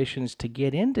ambitions to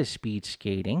get into speed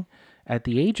skating at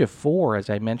the age of 4, as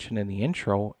I mentioned in the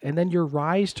intro, and then your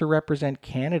rise to represent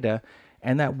Canada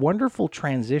and that wonderful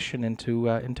transition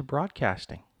into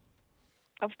broadcasting.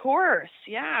 Of course,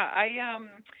 yeah.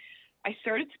 I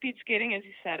started speed skating, as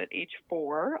you said, at age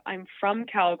 4. I'm from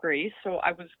Calgary, so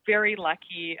I was very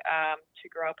lucky to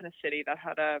grow up in a city that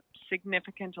had a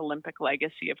significant Olympic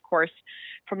legacy, of course,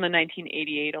 from the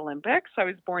 1988 Olympics. I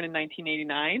was born in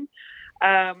 1989.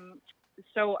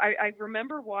 So I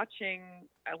remember watching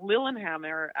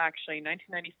Lillehammer, actually, in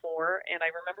 1994, and I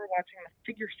remember watching the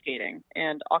figure skating,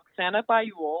 and Oksana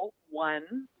Bayul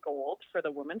won gold for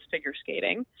the women's figure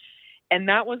skating. And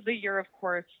that was the year, of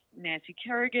course, Nancy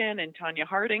Kerrigan and Tanya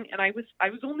Harding. And I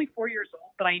was only 4 years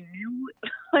old, but I knew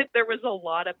that there was a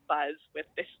lot of buzz with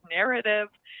this narrative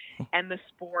and the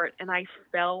sport. And I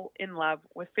fell in love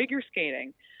with figure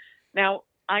skating. Now,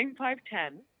 I'm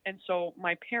 5'10", and so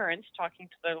my parents, talking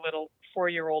to their little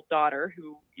 4-year-old daughter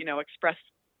who, expressed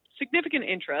significant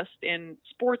interest in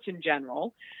sports in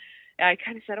general, I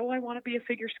kind of said, I want to be a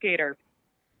figure skater.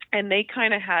 And they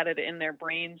kind of had it in their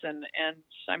brains, and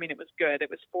I mean, it was good. It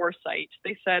was foresight.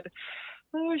 They said,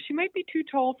 she might be too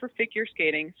tall for figure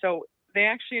skating. So they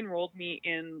actually enrolled me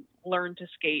in Learn to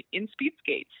Skate in speed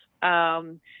skates.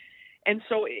 And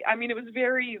so, I mean, it was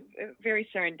very, very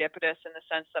serendipitous in the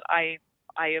sense that I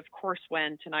of course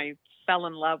went, and I fell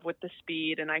in love with the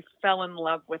speed, and I fell in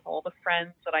love with all the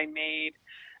friends that I made,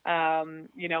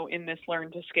 in this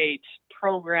Learn to Skate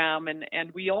program.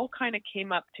 And we all kind of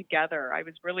came up together. I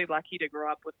was really lucky to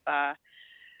grow up with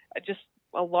just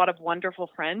a lot of wonderful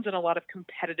friends and a lot of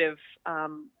competitive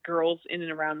girls in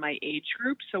and around my age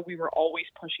group. So we were always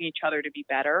pushing each other to be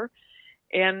better.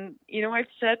 And, I've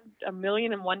said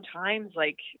 1,000,001 times,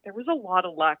 like, there was a lot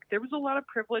of luck. There was a lot of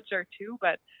privilege there too,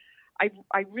 but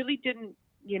I really didn't,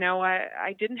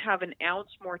 I didn't have an ounce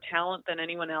more talent than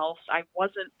anyone else. I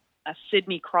wasn't a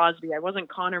Sidney Crosby. I wasn't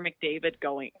Connor McDavid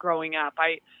growing up.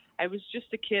 I was just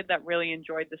a kid that really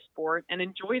enjoyed the sport and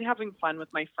enjoyed having fun with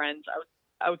my friends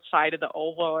outside of the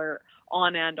oval or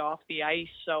on and off the ice.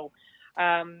 So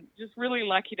just really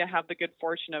lucky to have the good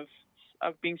fortune of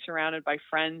being surrounded by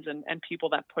friends and people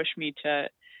that push me to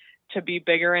be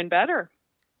bigger and better.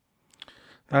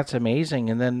 That's amazing.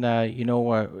 And then,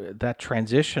 that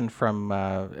transition from,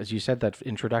 as you said, that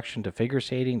introduction to figure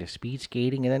skating to speed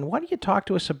skating. And then why don't you talk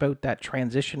to us about that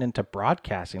transition into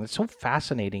broadcasting? It's so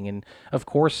fascinating. And of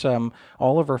course,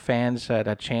 all of our fans had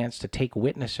a chance to take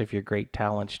witness of your great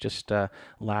talents just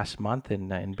last month in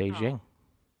Beijing. Oh,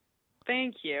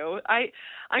 thank you.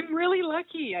 I'm really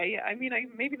lucky. I mean,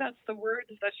 maybe that's the word.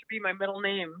 That should be my middle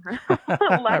name.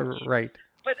 Lucky. Right.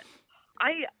 But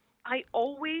I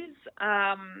always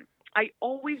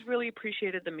really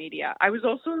appreciated the media. I was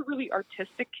also a really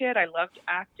artistic kid. I loved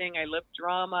acting. I loved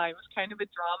drama. I was kind of a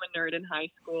drama nerd in high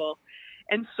school.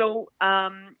 And so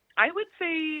I would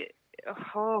say,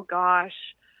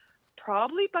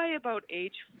 probably by about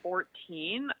age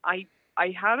 14, I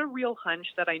had a real hunch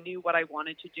that I knew what I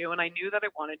wanted to do, and I knew that I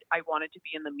wanted to be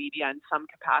in the media in some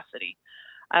capacity.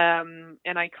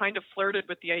 And I kind of flirted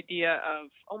with the idea of,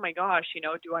 oh my gosh,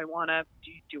 do I want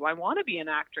to be an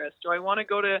actress? Do I want to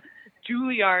go to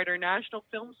Juilliard or National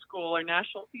Film School or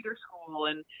National Theatre School?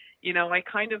 And, I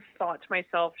kind of thought to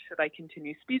myself, should I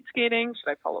continue speed skating?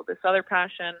 Should I follow this other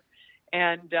passion?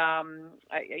 And,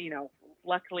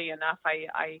 luckily enough,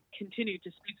 I continued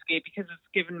to speed skate because it's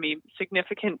given me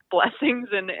significant blessings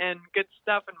and good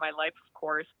stuff in my life, of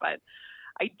course. But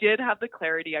I did have the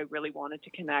clarity. I really wanted to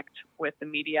connect with the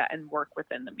media and work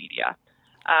within the media.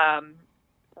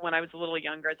 When I was a little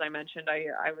younger, as I mentioned,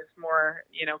 I was more,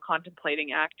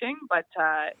 contemplating acting, but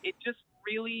it just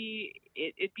really,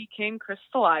 it became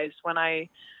crystallized when I,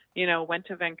 went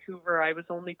to Vancouver. I was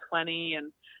only 20,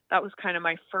 and that was kind of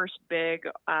my first big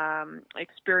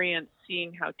experience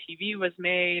seeing how TV was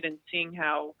made and seeing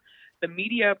how the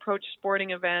media approached sporting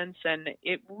events. And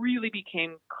it really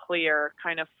became clear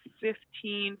kind of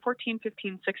 14,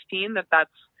 15, 16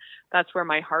 that's where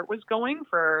my heart was going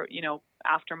for,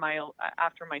 after my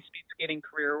speed skating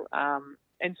career.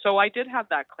 And so I did have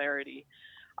that clarity.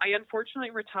 I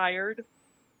unfortunately retired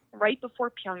right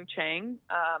before Pyeongchang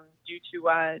due to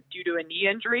a knee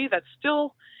injury that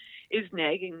still is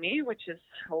nagging me, which is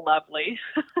lovely.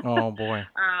 Oh boy.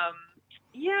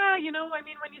 Yeah,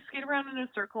 when you skate around in a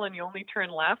circle and you only turn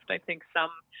left, I think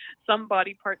some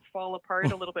body parts fall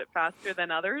apart a little bit faster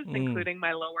than others, including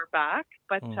my lower back.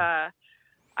 But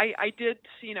I did,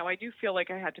 I do feel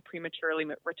like I had to prematurely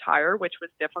retire, which was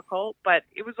difficult. But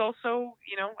it was also,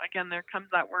 again, there comes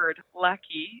that word,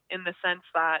 lucky, in the sense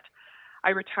that I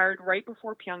retired right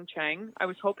before Pyeongchang. I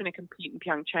was hoping to compete in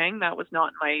Pyeongchang. That was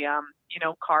not in my,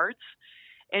 cards.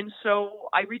 And so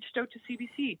I reached out to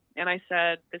CBC and I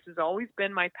said, this has always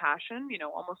been my passion,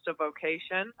 almost a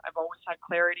vocation. I've always had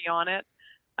clarity on it.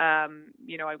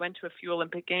 I went to a few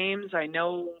Olympic Games. I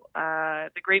know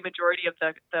the great majority of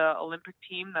the Olympic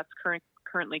team that's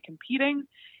currently competing.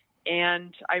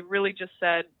 And I really just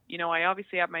said, I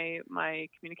obviously have my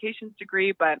communications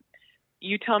degree, but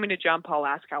you tell me to jump, I'll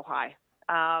ask how high.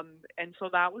 And so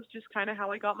that was just kind of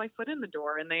how I got my foot in the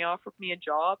door. And they offered me a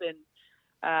job in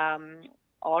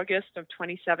August of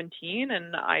 2017,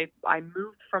 and I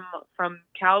moved from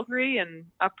Calgary and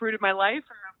uprooted my life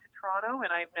and moved to Toronto,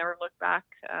 and I've never looked back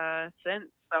since.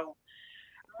 So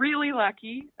really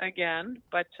lucky again,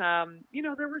 but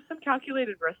there were some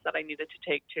calculated risks that I needed to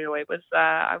take too. I was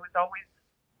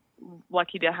always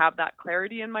lucky to have that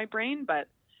clarity in my brain, but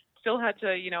still had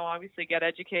to, obviously get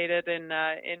educated in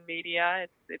media.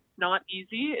 It's not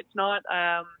easy. It's not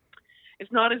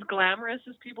as glamorous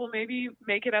as people maybe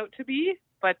make it out to be.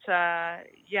 But I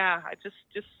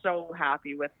just so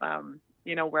happy with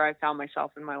where I found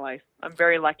myself in my life. I'm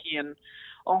very lucky and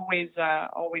always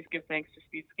give thanks to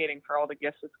speed skating for all the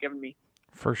gifts it's given me.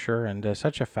 For sure, and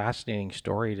such a fascinating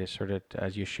story to sort of,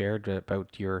 as you shared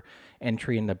about your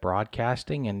entry into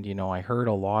broadcasting, and I heard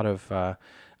a lot of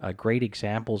great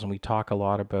examples, and we talk a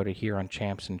lot about it here on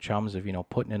Champs and Chums of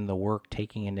putting in the work,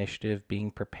 taking initiative,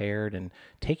 being prepared, and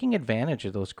taking advantage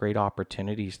of those great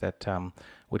opportunities that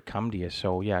would come to you.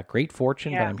 So yeah, great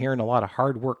fortune, but I'm hearing a lot of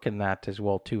hard work in that as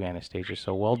well too, Anastasia.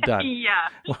 So well done.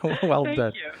 Well Thank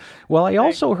done. You. Well, I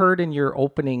also heard in your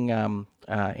opening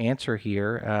answer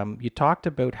here, you talked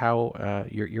about how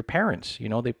your parents,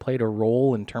 they played a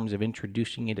role in terms of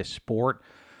introducing you to sport,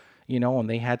 and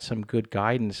they had some good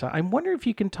guidance. I'm wondering if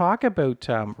you can talk about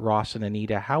Ross and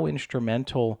Anita, how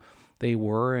instrumental they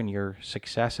were in your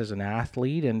success as an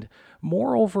athlete, and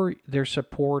moreover, their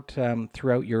support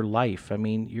throughout your life. I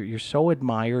mean, you're so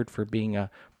admired for being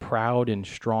a proud and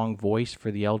strong voice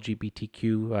for the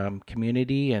LGBTQ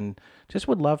community, and just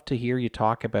would love to hear you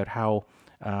talk about how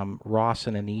Ross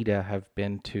and Anita have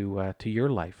been to your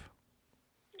life.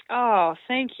 Oh,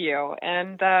 thank you.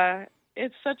 And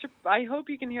it's I hope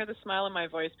you can hear the smile in my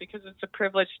voice, because it's a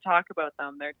privilege to talk about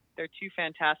them. They're two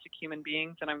fantastic human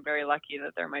beings, and I'm very lucky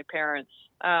that they're my parents.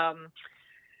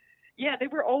 They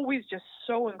were always just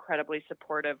so incredibly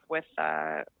supportive with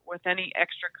any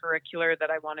extracurricular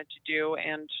that I wanted to do,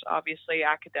 and obviously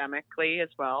academically as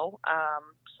well.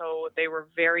 So they were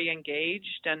very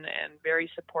engaged and very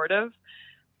supportive,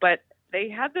 but they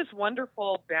had this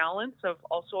wonderful balance of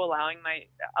also allowing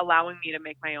me to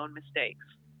make my own mistakes.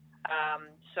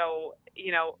 So,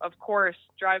 of course,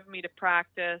 driving me to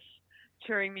practice,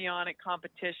 cheering me on at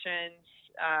competitions,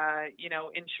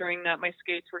 ensuring that my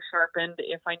skates were sharpened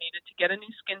if I needed to get a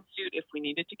new skin suit, if we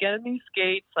needed to get a new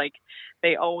skates. Like,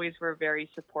 they always were very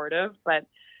supportive. But,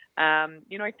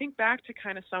 I think back to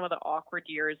kind of some of the awkward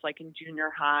years, like in junior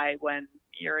high, when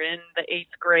you're in the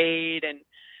 8th grade and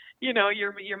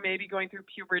you're maybe going through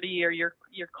puberty, or you're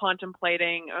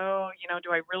contemplating,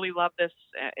 do I really love this?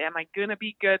 Am I going to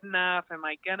be good enough? Am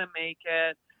I going to make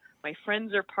it? My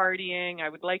friends are partying. I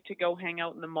would like to go hang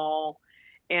out in the mall.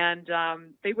 And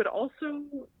they would also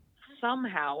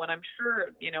somehow, and I'm sure,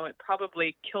 it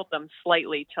probably killed them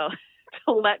slightly to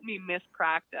let me miss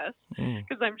practice,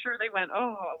 because I'm sure they went,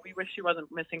 oh, we wish she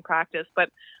wasn't missing practice. But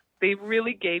they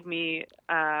really gave me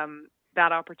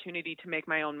that opportunity to make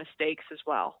my own mistakes as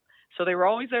well. So they were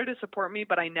always there to support me,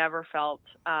 but I never felt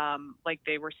like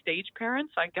they were stage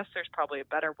parents. I guess there's probably a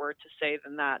better word to say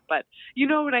than that, but you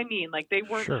know what I mean? Like, they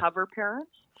weren't hover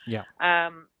parents. Yeah.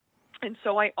 And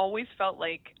so I always felt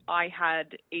like I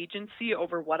had agency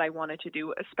over what I wanted to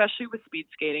do, especially with speed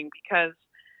skating, because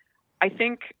I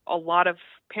think a lot of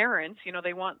parents,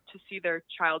 they want to see their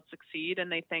child succeed,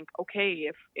 and they think, okay,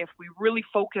 if we really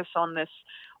focus on this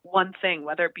one thing,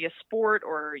 whether it be a sport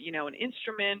or, an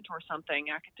instrument or something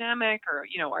academic or,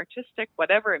 artistic,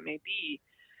 whatever it may be,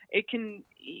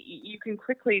 you can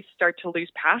quickly start to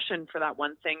lose passion for that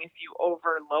one thing if you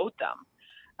overload them.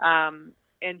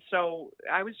 And so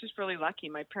I was just really lucky.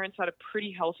 My parents had a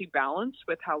pretty healthy balance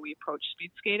with how we approached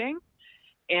speed skating.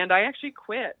 And I actually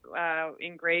quit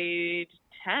in grade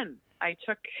 10. I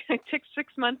took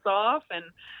 6 months off, and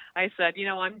I said,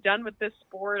 I'm done with this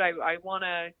sport. I want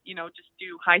to, just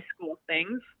do high school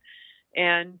things.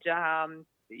 And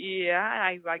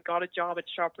I got a job at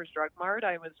Shoppers Drug Mart.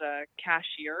 I was a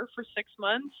cashier for 6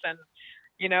 months, and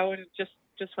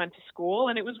just went to school,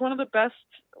 and it was one of the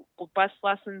best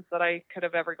lessons that I could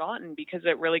have ever gotten, because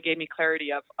it really gave me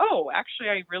clarity of, actually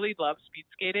I really love speed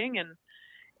skating, and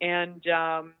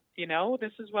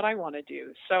this is what I want to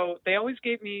do. So they always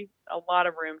gave me a lot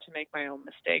of room to make my own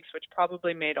mistakes, which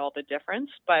probably made all the difference.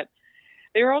 But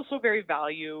they were also very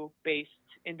value-based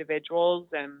individuals.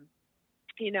 And,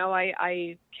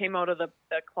 I came out of the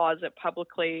closet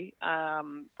publicly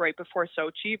right before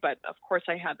Sochi. But, of course,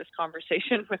 I had this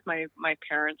conversation with my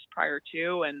parents prior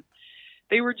to, and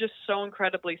they were just so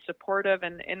incredibly supportive.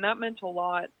 And that meant a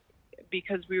lot,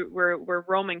 because we're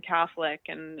Roman Catholic,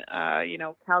 and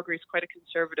Calgary is quite a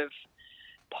conservative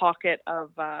pocket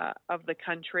of the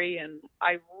country, and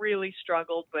I really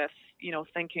struggled with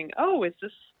thinking,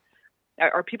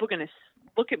 are people going to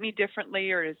look at me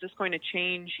differently, or is this going to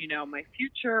change my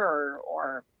future,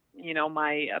 or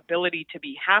my ability to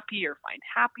be happy or find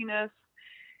happiness?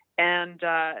 And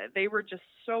they were just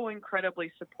so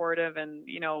incredibly supportive and,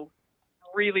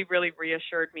 really, really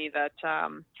reassured me that,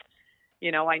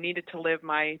 I needed to live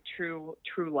my true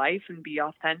life and be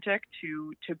authentic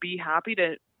to be happy,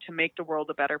 to make the world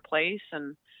a better place.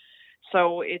 And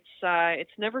so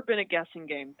it's never been a guessing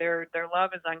game. Their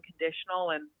love is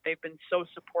unconditional, and they've been so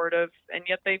supportive, and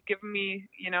yet they've given me,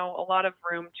 a lot of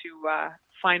room to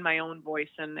find my own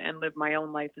voice and live my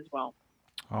own life as well.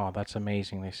 Oh, that's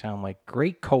amazing. They sound like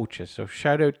great coaches. So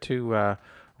shout out to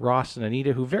Ross and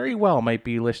Anita, who very well might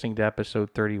be listening to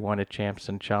episode 31 of Champs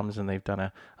and Chums, and they've done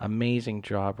an amazing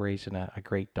job raising a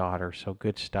great daughter. So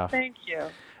good stuff. Thank you.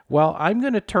 Well, I'm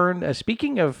going to turn,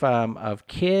 speaking of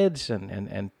kids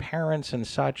and parents and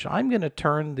such, I'm going to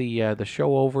turn the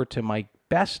show over to my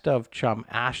best of chum,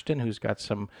 Ashton, who's got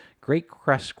some great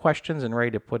questions and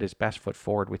ready to put his best foot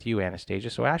forward with you, Anastasia.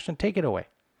 So, Ashton, take it away.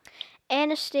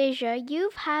 Anastasia,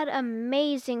 you've had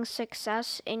amazing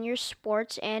success in your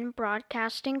sports and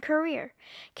broadcasting career.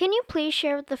 Can you please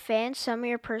share with the fans some of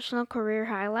your personal career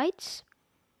highlights?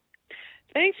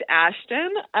 Thanks,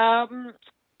 Ashton.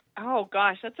 Oh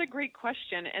gosh, that's a great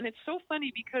question. And it's so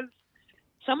funny because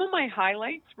some of my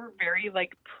highlights were very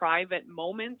private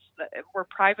moments that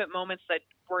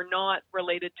were not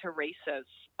related to races.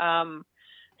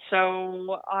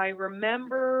 So I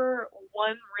remember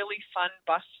one really fun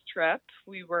bus trip.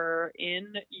 We were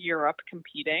in Europe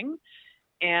competing,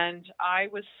 and I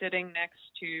was sitting next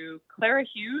to Clara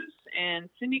Hughes and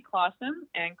Cindy Clausen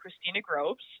and Christina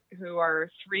Groves, who are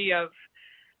three of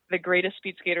the greatest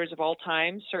speed skaters of all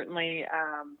time, certainly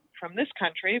from this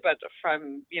country, but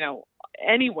from,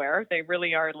 anywhere. They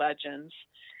really are legends.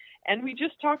 And we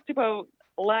just talked about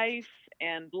life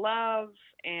and love,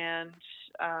 and,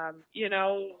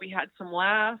 we had some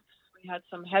laughs, we had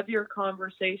some heavier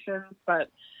conversations, but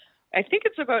I think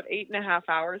it's about 8.5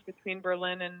 hours between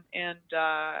Berlin and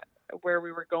where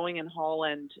we were going in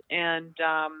Holland. And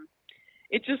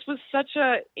it just was such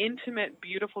a intimate,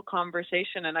 beautiful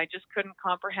conversation, and I just couldn't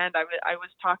comprehend. I was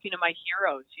talking to my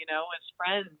heroes, as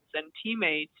friends and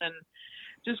teammates, and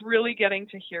just really getting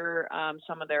to hear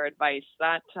some of their advice.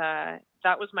 That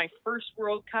was my first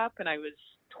World Cup, and I was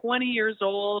 20 years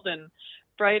old and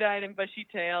bright-eyed and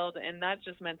bushy-tailed, and that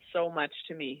just meant so much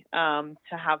to me, to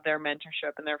have their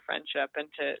mentorship and their friendship and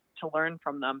to learn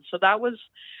from them. So that was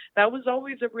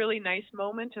always a really nice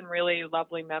moment and really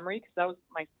lovely memory, because that was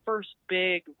my first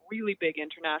really big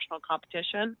international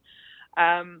competition.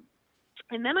 And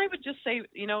then I would just say,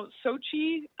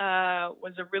 Sochi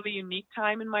was a really unique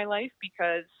time in my life,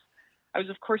 because I was,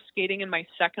 of course, skating in my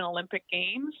second Olympic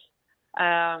Games,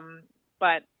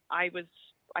 but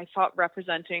I thought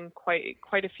representing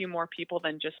quite a few more people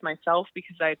than just myself,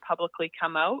 because I had publicly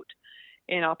come out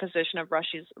in opposition of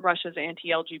Russia's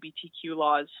anti-LGBTQ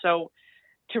laws. So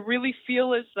to really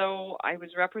feel as though I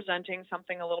was representing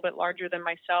something a little bit larger than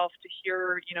myself, to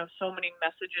hear, so many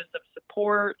messages of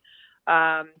support,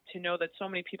 to know that so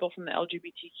many people from the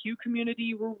LGBTQ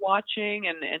community were watching,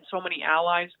 and so many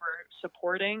allies were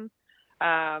supporting.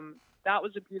 That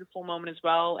was a beautiful moment as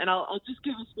well. And I'll just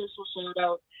give a special shout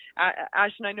out.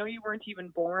 Ashton, I know you weren't even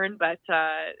born, but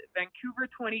Vancouver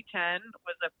 2010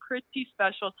 was a pretty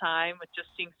special time, with just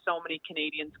seeing so many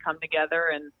Canadians come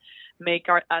together and make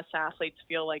us athletes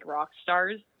feel like rock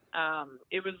stars.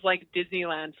 It was like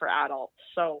Disneyland for adults.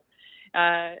 So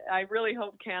I really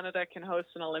hope Canada can host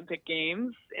an Olympic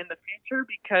Games in the future,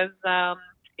 because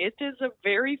it is a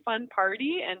very fun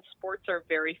party, and sports are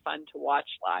very fun to watch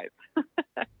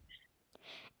live.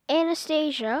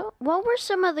 Anastasia, what were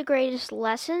some of the greatest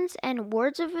lessons and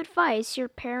words of advice your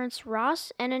parents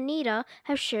Ross and Anita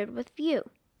have shared with you?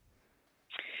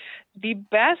 The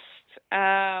best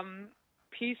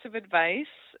piece of advice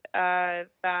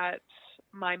that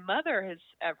my mother has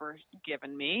ever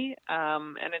given me,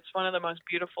 and it's one of the most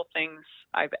beautiful things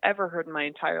I've ever heard in my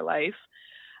entire life,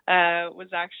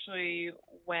 was actually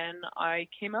when I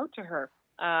came out to her.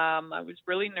 I was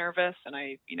really nervous, and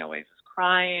I was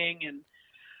crying, and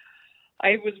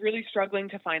I was really struggling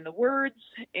to find the words.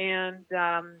 And,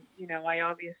 I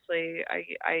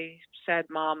said,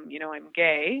 Mom, I'm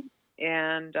gay.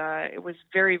 And it was a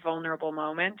very vulnerable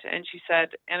moment. And she said,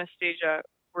 Anastasia,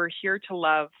 we're here to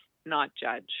love, not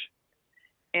judge.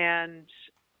 And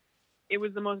it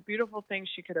was the most beautiful thing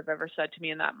she could have ever said to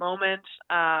me in that moment.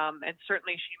 And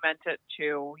certainly she meant it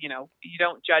to, you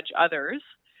don't judge others,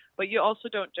 but you also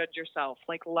don't judge yourself,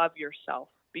 love yourself.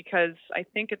 Because I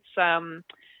think it's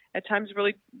at times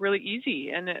really, really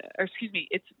easy,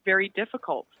 it's very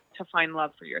difficult to find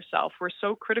love for yourself. We're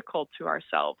so critical to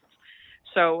ourselves.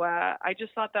 So I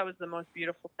just thought that was the most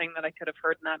beautiful thing that I could have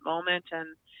heard in that moment.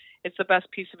 it's the best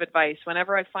piece of advice.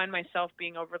 Whenever I find myself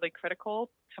being overly critical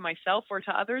to myself or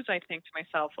to others, I think to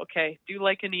myself, okay, do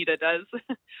like Anita does.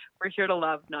 We're here to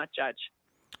love, not judge.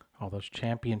 All those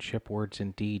championship words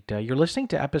indeed. You're listening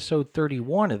to episode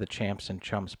 31 of the Champs and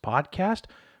Chums podcast.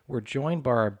 We're joined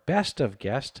by our best of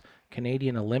guests,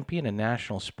 Canadian Olympian and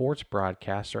national sports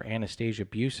broadcaster Anastasia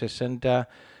Busis. And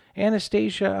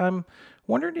Anastasia, I'm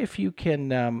wondering if you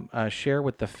can share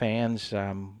with the fans.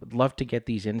 Would love to get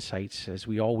these insights, as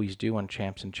we always do on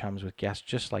Champs and Chums with guests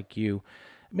just like you.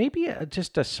 Maybe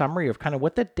just a summary of kind of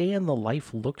what that day in the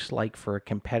life looks like for a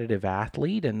competitive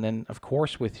athlete. And then, of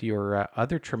course, with your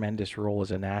other tremendous role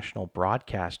as a national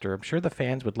broadcaster, I'm sure the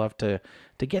fans would love to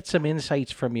get some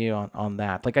insights from you on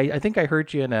that. Like, I think I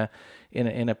heard you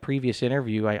in a previous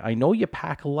interview. I know you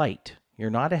pack light. You're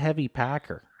not a heavy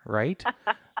packer, right?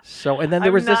 So, and then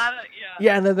there was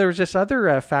and then there was this other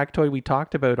factoid we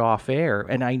talked about off air.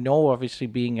 And I know, obviously,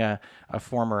 being a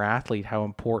former athlete, how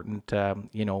important,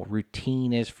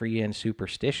 routine is for you and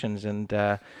superstitions. And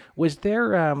was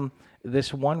there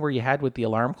this one where you had with the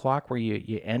alarm clock where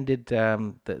you ended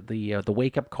the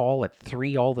wake up call at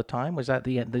 3 all the time? Was that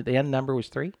the end number was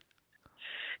 3?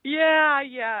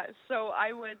 Yeah. So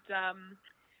I would,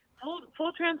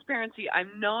 full transparency,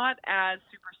 I'm not as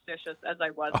superstitious as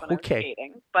I was when I was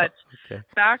skating, but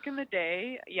back in the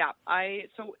day, I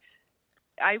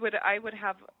would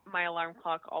have my alarm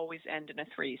clock always end in a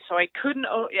 3. So it couldn't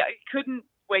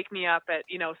wake me up at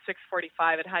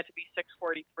 6:45. It had to be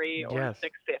 6:43 or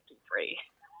 6:53.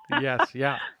 Yes,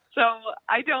 yeah. So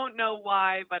I don't know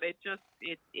why, but it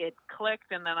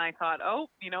clicked, and then I thought, I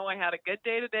had a good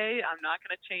day today. I'm not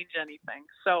going to change anything.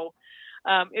 So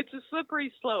it's a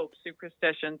slippery slope,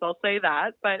 superstitions, I'll say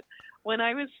that. But when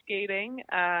I was skating,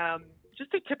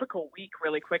 just a typical week,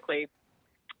 really quickly,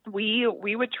 we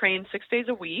would train 6 days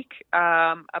a week,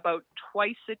 about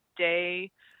twice a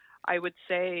day. I would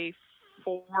say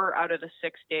 4 out of the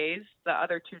 6 days. The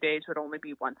other 2 days would only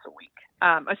be once a week.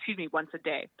 Once a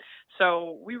day.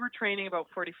 So we were training about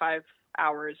 45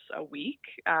 hours a week,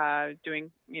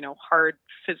 doing, hard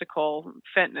physical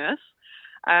fitness.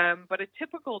 But a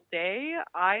typical day,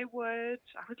 I was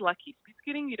lucky. Speed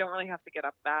skating, you don't really have to get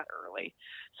up that early.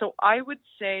 So I would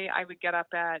say I would get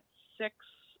up at 6.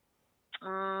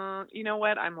 You know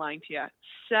what? I'm lying to you.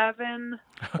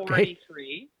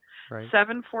 7:43. Right.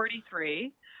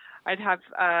 7:43. I'd have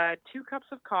 2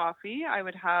 cups of coffee. I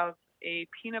would have a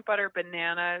peanut butter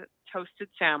banana toasted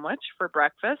sandwich for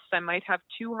breakfast. I might have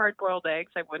 2 hard-boiled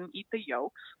eggs. I wouldn't eat the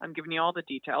yolks. I'm giving you all the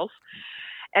details.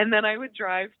 And then I would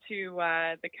drive to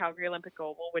the Calgary Olympic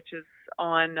Oval, which is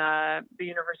on the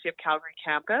University of Calgary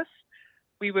campus.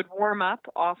 We would warm up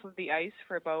off of the ice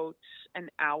for about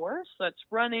an hour. So that's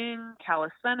running,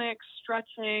 calisthenics,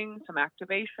 stretching, some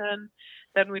activation.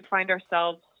 Then we'd find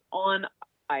ourselves on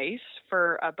ice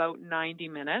for about 90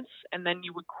 minutes, and then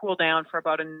you would cool down for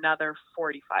about another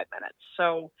 45 minutes.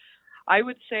 So I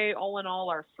would say all in all,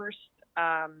 our first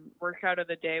workout of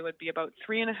the day would be about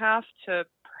 3.5 to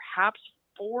perhaps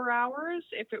 4 hours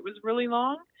if it was really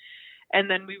long. And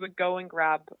then we would go and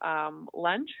grab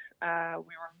lunch. We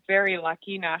were very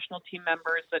lucky. National team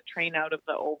members that train out of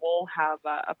the Oval have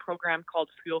a program called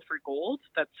Fuel for Gold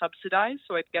that's subsidized.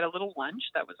 So I'd get a little lunch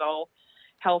that was all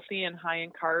healthy and high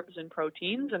in carbs and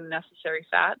proteins and necessary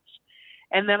fats.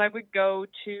 And then I would go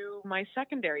to my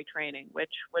secondary training,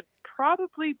 which would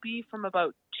probably be from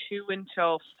about 2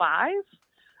 until 5.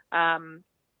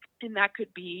 And that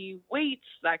could be weights,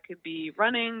 that could be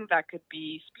running, that could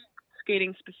be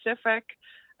skating specific,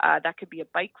 that could be a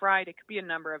bike ride, it could be a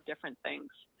number of different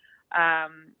things.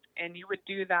 And you would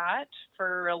do that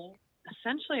for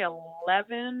essentially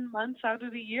 11 months out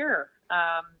of the year.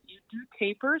 You do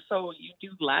taper, so you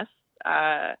do less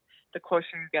the closer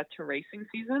you get to racing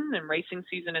season. And racing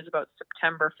season is about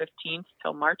September 15th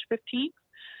till March 15th.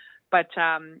 But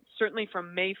certainly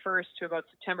from May 1st to about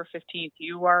September 15th,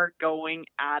 you are going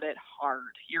at it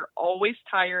hard. You're always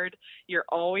tired. You're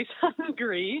always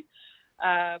hungry.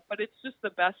 But it's just the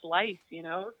best life,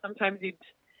 Sometimes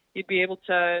you'd be able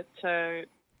to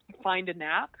find a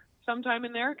nap sometime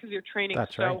in there because you're training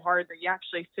hard that you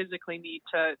actually physically need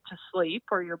to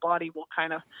sleep, or your body will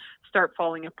kind of start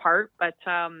falling apart. But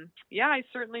I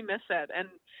certainly miss it. And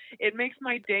it makes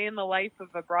my day in the life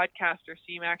of a broadcaster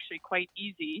seem actually quite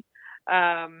easy.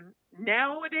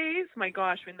 Nowadays, my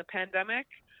gosh, in the pandemic,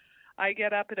 I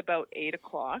get up at about 8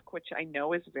 o'clock, which I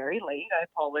know is very late. I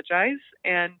apologize.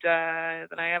 And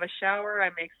then I have a shower. I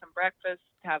make some breakfast,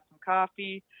 have some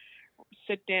coffee,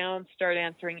 sit down, start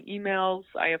answering emails.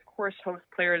 I, of course, host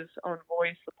Players' Own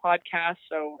Voice, the podcast.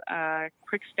 So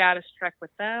quick status check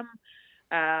with them.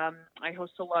 I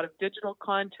host a lot of digital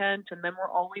content, and then we're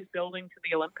always building to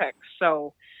the Olympics.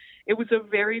 So it was a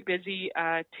very busy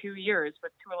 2 years,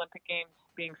 with 2 Olympic Games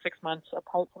being 6 months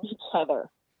apart from each other.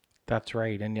 That's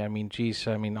right. And I mean, geez,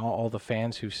 I mean, all the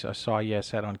fans who saw you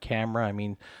set on camera, I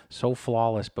mean, so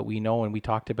flawless. But we know, and we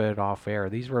talked about it off air,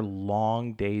 these were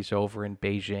long days over in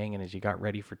Beijing. And as you got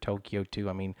ready for Tokyo, too,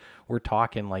 I mean, we're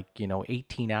talking like,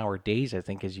 18-hour days, I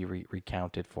think, as you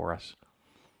recounted for us.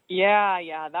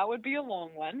 Yeah, that would be a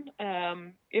long one.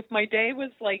 If my day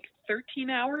was like 13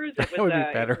 hours, it would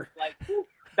be better.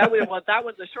 That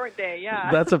was a short day.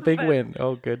 Yeah, that's a big win.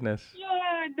 Oh goodness.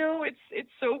 Yeah, no,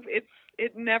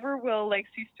 it never will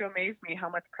cease to amaze me how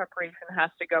much preparation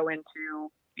has to go into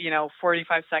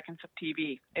 45 seconds of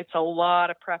TV. It's a lot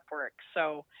of prep work,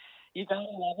 so you gotta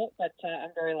love it. But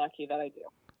I'm very lucky that I do.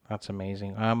 That's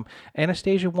amazing.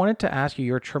 Anastasia, wanted to ask you,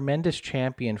 you're a tremendous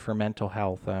champion for mental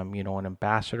health, an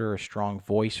ambassador, a strong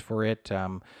voice for it,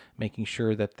 making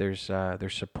sure that there's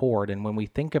support. And when we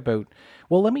think about,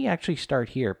 well, let me actually start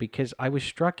here, because I was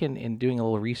struck in doing a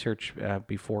little research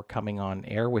before coming on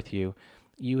air with you.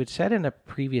 You had said in a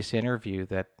previous interview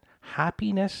that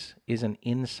happiness is an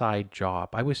inside job.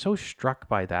 I was so struck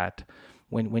by that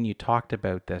when you talked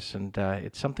about this, and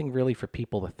it's something really for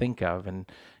people to think of.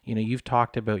 And you've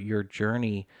talked about your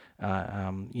journey,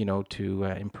 to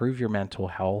improve your mental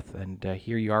health, and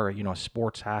here you are, a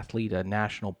sports athlete, a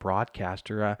national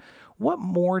broadcaster. What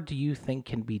more do you think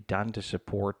can be done to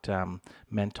support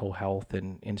mental health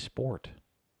in sport?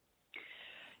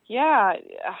 Yeah,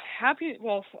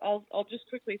 Well, I'll just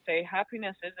quickly say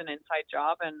happiness is an inside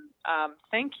job, and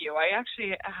thank you. I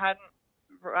actually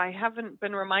haven't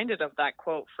been reminded of that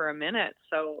quote for a minute,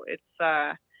 so it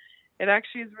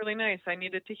actually is really nice. I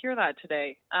needed to hear that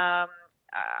today.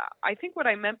 I think what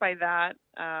I meant by that,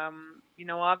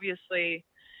 obviously,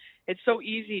 it's so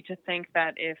easy to think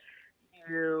that if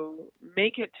you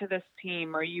make it to this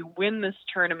team, or you win this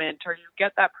tournament, or you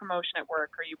get that promotion at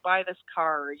work, or you buy this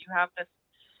car, or you have this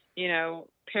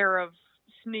pair of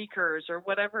sneakers, or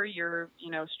whatever you're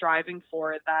striving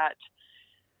for,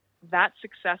 that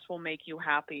success will make you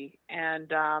happy.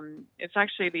 And it's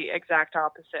actually the exact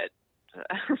opposite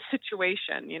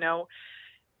situation.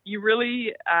 You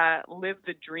really live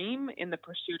the dream in the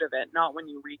pursuit of it, not when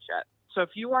you reach it. So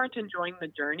if you aren't enjoying the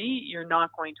journey, you're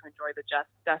not going to enjoy the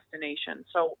destination.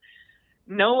 So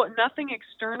nothing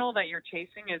external that you're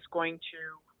chasing is going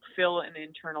to fill an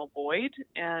internal void.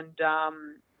 And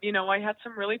I had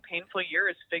some really painful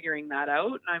years figuring that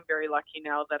out, and I'm very lucky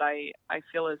now that I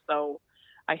feel as though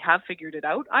I have figured it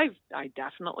out. I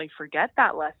definitely forget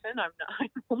that lesson. I'm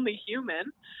only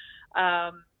human.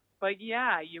 But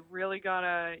yeah, you really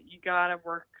gotta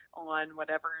work on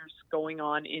whatever's going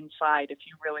on inside if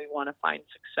you really want to find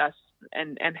success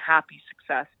and happy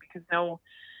success, because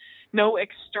no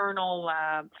external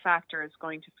factor is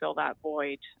going to fill that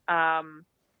void.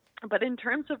 But in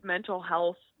terms of mental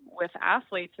health with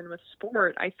athletes and with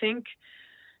sport, I think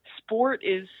sport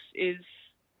is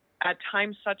at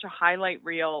times such a highlight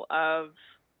reel of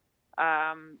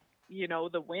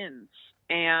the wins,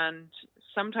 and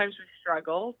sometimes we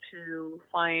struggle to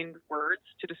find words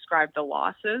to describe the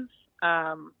losses.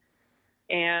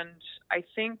 And I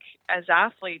think as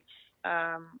athletes,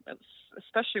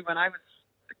 especially when I was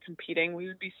competing, we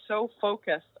would be so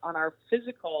focused on our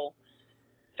physical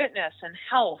fitness and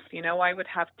health. I would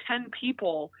have 10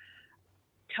 people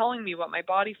telling me what my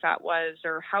body fat was,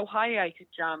 or how high I could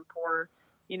jump, or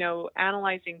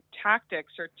analyzing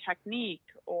tactics or technique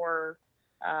or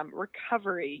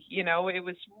recovery. It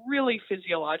was really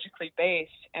physiologically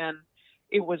based, and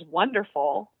it was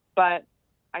wonderful. But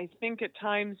I think at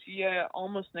times you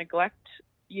almost neglect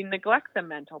the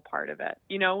mental part of it.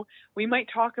 We might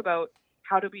talk about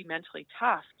how to be mentally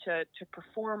tough, to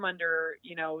perform under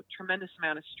tremendous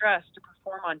amount of stress, to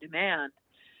perform on demand,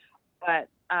 but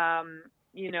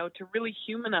to really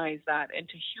humanize that, and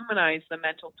to humanize the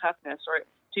mental toughness, or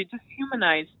to just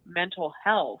humanize mental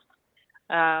health,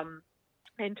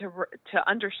 and to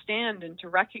understand and to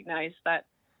recognize that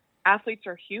athletes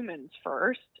are humans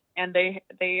first, and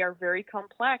they are very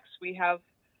complex. We have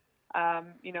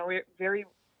very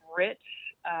rich,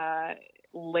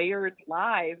 layered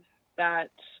lives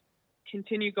that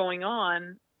continue going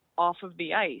on off of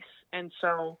the ice. And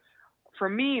so for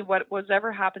me, what was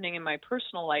ever happening in my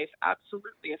personal life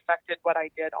absolutely affected what I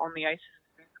did on the ice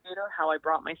as a skater, how I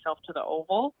brought myself to the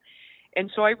oval. And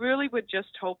so I really would just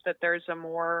hope that there's a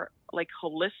more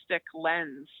holistic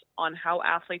lens on how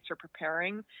athletes are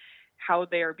preparing, how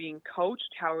they are being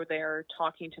coached, how they're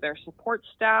talking to their support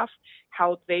staff,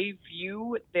 how they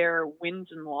view their wins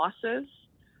and losses,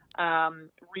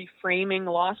 reframing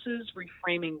losses,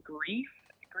 reframing grief,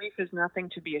 grief is nothing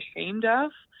to be ashamed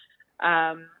of.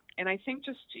 And I think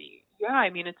just, I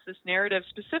mean, it's this narrative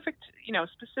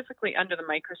specifically under the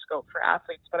microscope for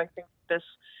athletes, but I think this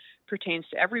pertains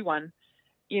to everyone.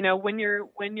 When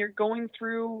you're going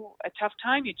through a tough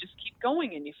time, you just keep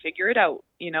going and you figure it out,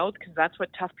 because that's what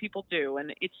tough people do.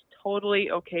 And it's totally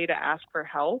okay to ask for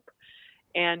help.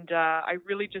 And I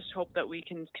really just hope that we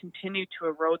can continue to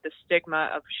erode the stigma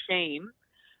of shame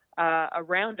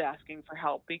around asking for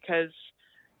help, because,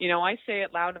 I say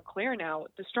it loud and clear now,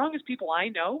 the strongest people I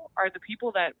know are the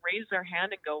people that raise their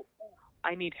hand and go, "Ooh,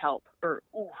 I need help," or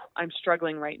 "Ooh, I'm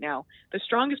struggling right now." The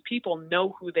strongest people know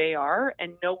who they are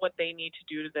and know what they need to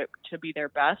do to be their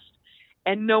best,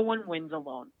 and no one wins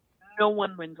alone. No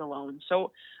one wins alone.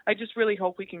 So I just really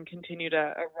hope we can continue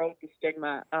to erode the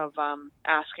stigma of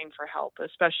asking for help,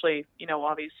 especially,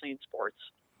 obviously in sports.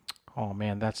 Oh,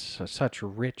 man, that's such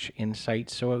rich insight,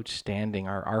 so outstanding.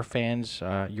 Our fans,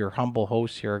 your humble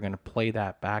hosts here, are going to play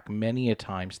that back many a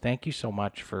times. Thank you so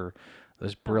much for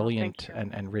those brilliant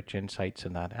and rich insights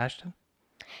in that. Ashton?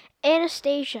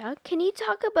 Anastasia, can you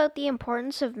talk about the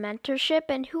importance of mentorship,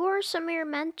 and who are some of your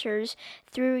mentors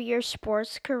through your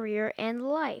sports career and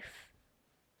life?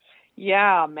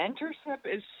 Yeah, mentorship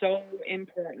is so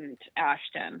important,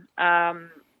 Ashton.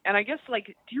 And I guess,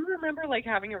 do you remember,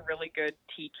 having a really good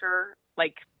teacher?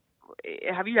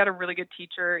 Have you had a really good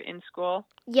teacher in school?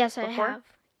 Yes, before? I have.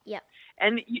 Yep.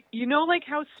 And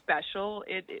how special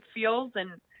it feels,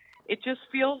 and it just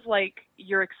feels like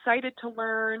you're excited to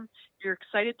learn, you're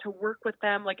excited to work with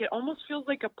them. It almost feels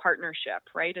like a partnership,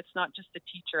 right? It's not just a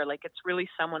teacher, it's really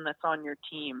someone that's on your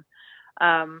team.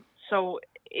 So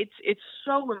it's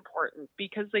so important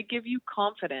because they give you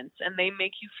confidence and they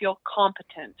make you feel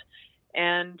competent,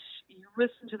 and you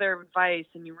listen to their advice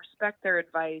and you respect their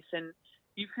advice, and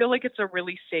you feel like it's a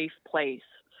really safe place.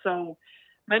 So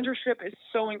mentorship is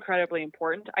so incredibly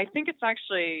important. I think it's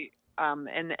actually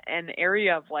an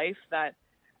area of life that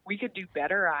we could do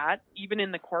better at, even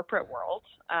in the corporate world,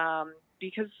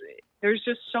 because there's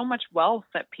just so much wealth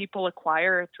that people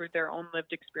acquire through their own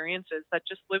lived experiences that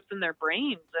just lives in their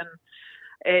brains. And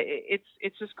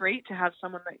it's just great to have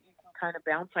someone that you can kind of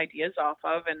bounce ideas off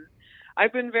of. And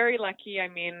I've been very lucky. I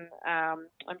mean, I'm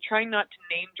trying not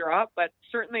to name drop, but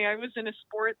certainly I was in a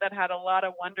sport that had a lot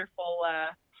of wonderful,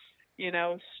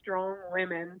 strong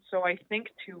women. So I think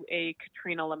to a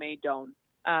Katrina LeMay-Doan,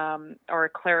 or a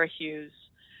Clara Hughes,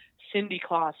 Cindy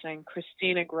Clausen,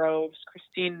 Christina Groves,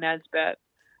 Christine Nesbitt.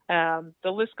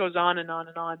 The list goes on and on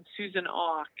and on. Susan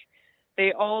Auck.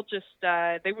 They all just,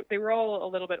 they were all a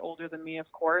little bit older than me,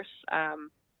 of course.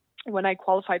 When I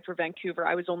qualified for Vancouver,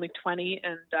 I was only 20,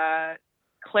 and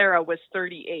Clara was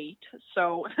 38.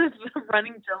 So the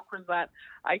running joke was that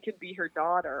I could be her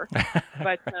daughter.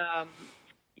 But,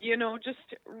 just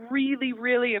really,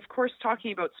 really, of course,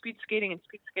 talking about speed skating and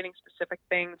speed skating specific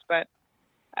things. But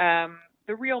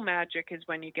the real magic is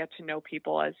when you get to know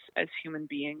people as human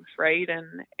beings, right?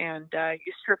 And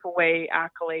you strip away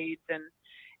accolades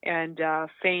and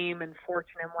fame and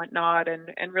fortune and whatnot,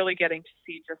 and really getting to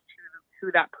see just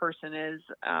who that person is,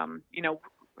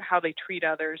 how they treat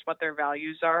others, what their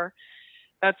values are.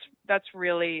 That's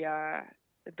really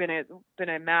been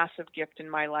a massive gift in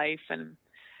my life. And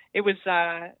it was,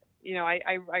 I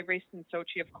raced in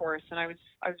Sochi, of course, and I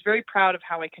was very proud of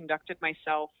how I conducted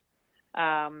myself.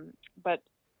 But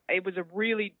it was a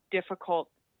really difficult,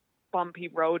 bumpy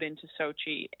road into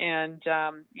Sochi. And,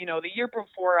 the year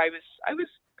before I was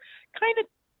kind of,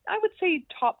 I would say,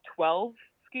 top 12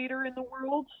 skater in the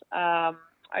world.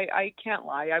 I can't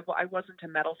lie. I wasn't a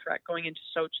medal threat going into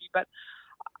Sochi, but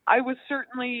I was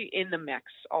certainly in the mix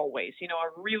always.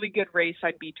 A really good race,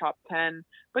 I'd be top 10,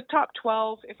 but top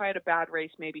 12, if I had a bad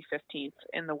race, maybe 15th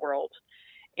in the world.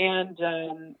 And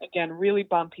again, really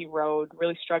bumpy road,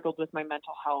 really struggled with my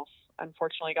mental health.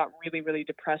 Unfortunately, got really, really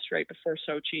depressed right before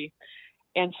Sochi.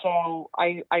 And so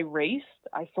I raced.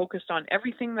 I focused on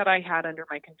everything that I had under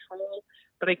my control,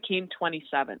 but I came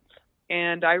 27th.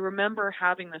 And I remember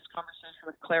having this conversation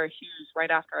with Clara Hughes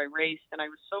right after I raced, and I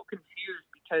was so confused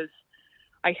because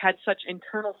I had such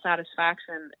internal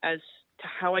satisfaction as to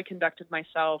how I conducted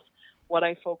myself, what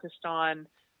I focused on,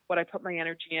 what I put my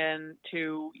energy in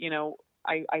to,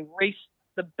 I raced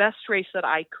the best race that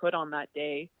I could on that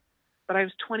day, but I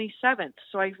was 27th.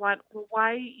 So I thought, well,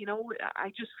 why, I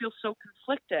just feel so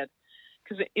conflicted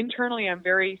because internally I'm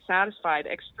very satisfied.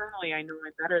 Externally, I know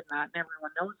I'm better than that, and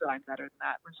everyone knows that I'm better than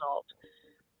that result.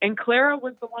 And Clara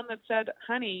was the one that said,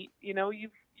 honey,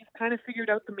 you've kind of figured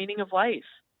out the meaning of life.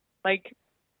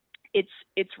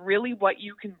 It's really what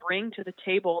you can bring to the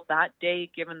table that day,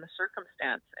 given the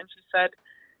circumstance. And she said,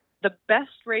 the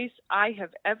best race I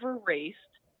have ever raced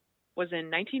was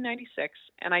in 1996,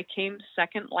 and I came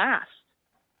second last.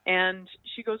 And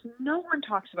she goes, no one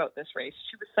talks about this race.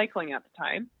 She was cycling at the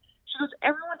time. She goes,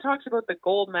 everyone talks about the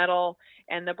gold medal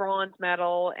and the bronze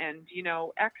medal and,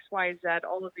 X, Y, Z,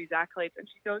 all of these accolades. And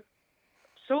she goes,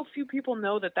 so few people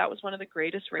know that that was one of the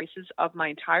greatest races of my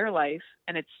entire life.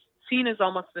 And it's seen as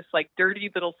almost this like dirty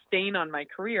little stain on my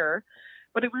career.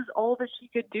 But it was all that she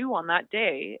could do on that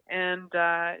day. And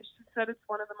she said it's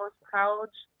one of the most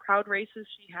proud races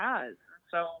she has. And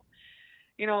so,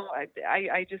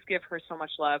 I just give her so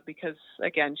much love because,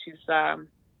 again, she's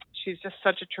just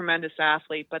such a tremendous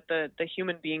athlete, but the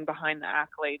human being behind the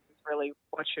accolades is really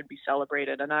what should be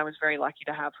celebrated. And I was very lucky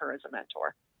to have her as a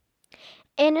mentor.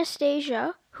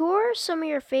 Anastasia, who are some of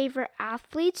your favorite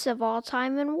athletes of all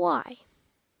time and why?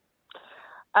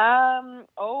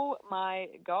 Oh my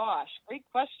gosh, great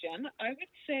question. I would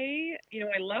say,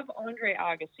 I love Andre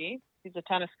Agassi. He's a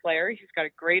tennis player. He's got a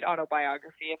great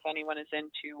autobiography if anyone is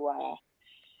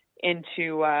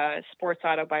into sports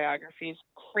autobiographies.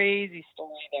 Crazy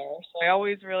story there. So I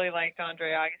always really liked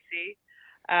Andre Agassi.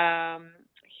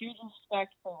 Huge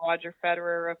respect for Roger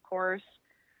Federer, of course.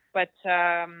 But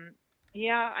my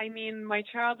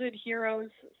childhood heroes,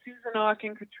 Susan Ock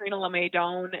and Katrina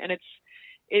LeMay-Doan, and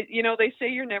they say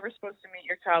you're never supposed to meet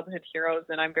your childhood heroes,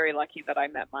 and I'm very lucky that I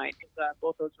met mine because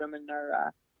both those women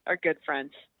are good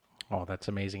friends. Oh, that's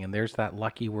amazing. And there's that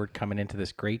lucky word coming into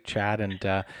this great chat. And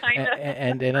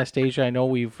and Anastasia, I know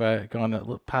we've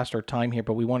gone past our time here,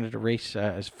 but we wanted to race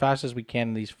as fast as we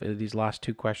can these last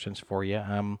two questions for you.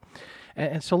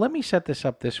 And so let me set this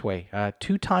up this way.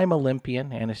 Two-time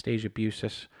Olympian, Anastasia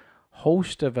Busis,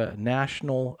 host of a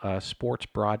national sports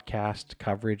broadcast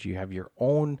coverage. You have your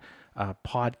own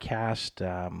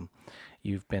podcast.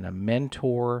 You've been a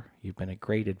mentor. You've been a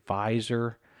great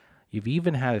advisor. You've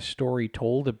even had a story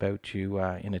told about you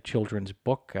in a children's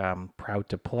book, Proud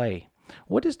to Play.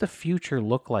 What does the future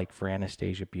look like for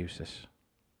Anastasia Busis?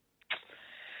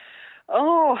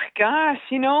 Oh, gosh,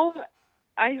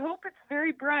 I hope it's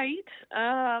very bright.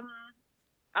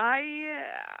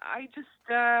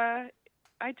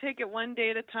 I take it one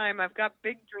day at a time. I've got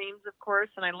big dreams, of course,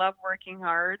 and I love working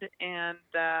hard. And,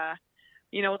 the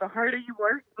harder you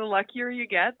work, the luckier you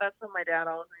get. That's what my dad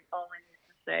always used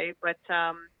to say. But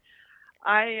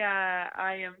I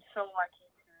am so lucky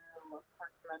to, of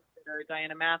course, mention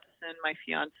Diana Matheson, my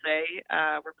fiance.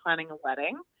 We're planning a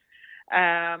wedding.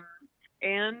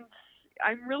 And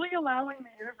I'm really allowing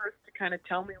the universe to kind of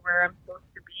tell me where I'm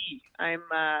supposed to be. I'm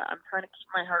trying to keep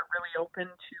my heart really open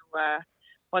to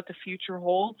what the future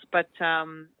holds, but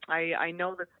I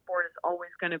know that sport is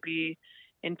always going to be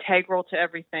integral to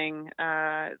everything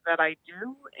that I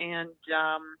do, and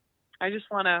I just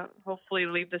want to hopefully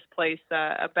leave this place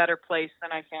a better place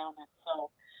than I found it.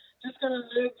 So just going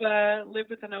to live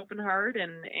with an open heart,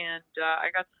 and I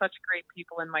got such great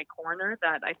people in my corner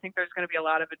that I think there's going to be a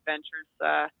lot of adventures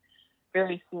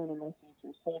very soon in the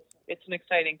future. So it's an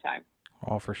exciting time.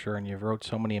 Oh, for sure. And you've wrote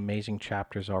so many amazing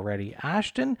chapters already.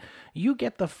 Ashton, you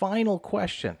get the final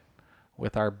question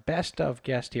with our best of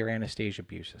guest here, Anastasia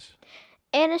Busis.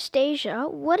 Anastasia,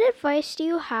 what advice do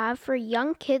you have for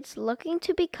young kids looking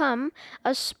to become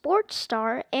a sports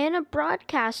star and a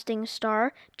broadcasting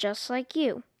star just like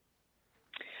you?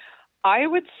 I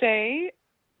would say,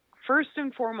 first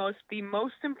and foremost, the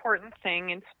most important thing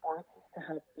in sports is to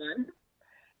have fun.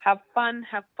 Have fun,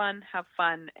 have fun, have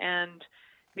fun. And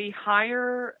the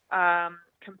higher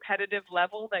competitive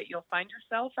level that you'll find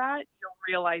yourself at, you'll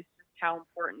realize just how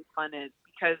important fun is,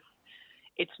 because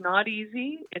it's not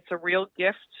easy. It's a real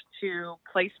gift to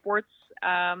play sports,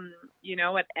 at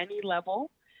any level.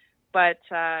 But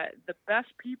the best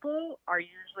people are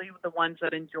usually the ones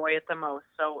that enjoy it the most.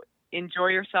 So enjoy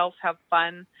yourself, have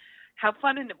fun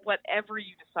in whatever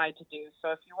you decide to do.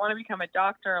 So if you want to become a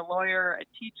doctor, a lawyer, a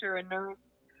teacher, a nurse,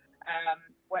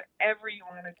 whatever you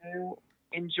want to do,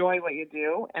 enjoy what you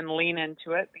do and lean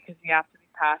into it, because you have to be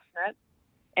passionate.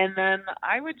 And then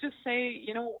I would just say,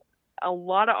 a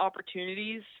lot of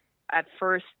opportunities at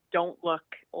first don't look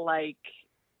like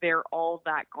they're all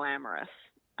that glamorous.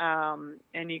 And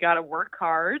you got to work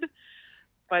hard.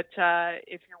 But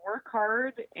if you work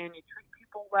hard and you treat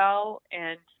people well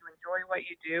and you enjoy what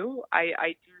you do, I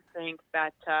do think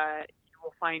that you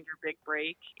will find your big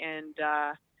break, and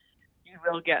you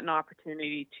will get an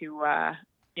opportunity to,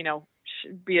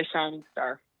 be a shining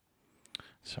star.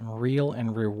 Some real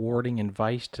and rewarding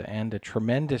advice to end a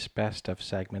tremendous best of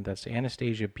segment. That's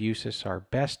Anastasia Busis, our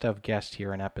best of guest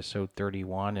here in episode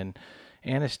 31. And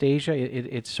Anastasia,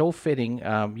 it's so fitting.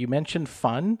 You mentioned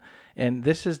fun, And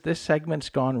this segment's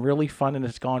gone really fun, and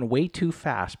it's gone way too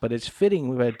fast. But it's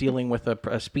fitting dealing with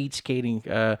a speed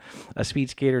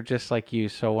skater just like you.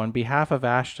 So on behalf of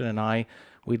Ashton and I,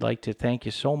 we'd like to thank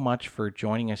you so much for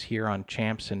joining us here on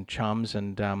Champs and Chums.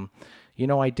 And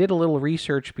I did a little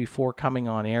research before coming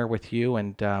on air with you,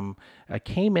 and I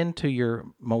came into your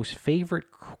most favorite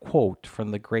quote from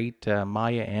the great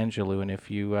Maya Angelou. And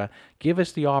if you give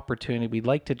us the opportunity, we'd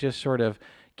like to just sort of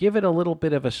give it a little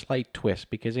bit of a slight twist,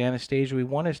 because Anastasia, we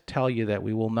want to tell you that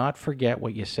we will not forget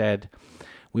what you said.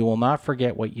 We will not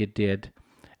forget what you did.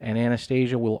 And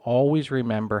Anastasia will always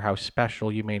remember how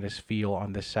special you made us feel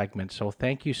on this segment. So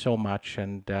thank you so much.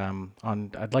 And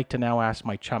I'd like to now ask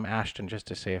my chum Ashton just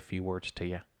to say a few words to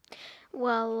you.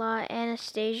 Well,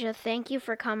 Anastasia, thank you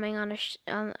for coming on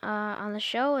the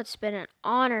show. It's been an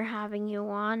honor having you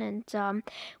on, and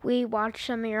we watched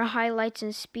some of your highlights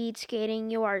in speed skating.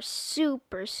 You are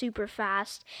super, super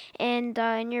fast, and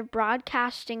in your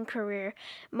broadcasting career,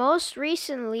 most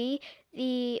recently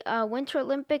the Winter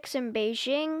Olympics in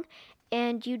Beijing,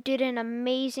 and you did an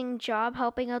amazing job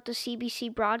helping out the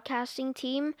CBC broadcasting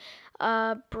team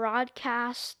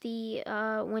broadcast the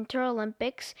Winter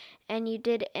Olympics, and you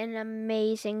did an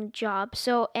amazing job.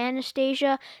 So,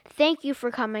 Anastasia, thank you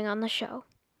for coming on the show.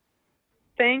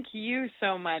 Thank you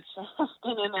so much,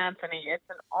 Ashton and Anthony. It's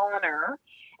an honor.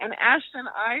 And Ashton,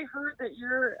 I heard that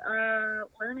you're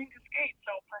learning to skate,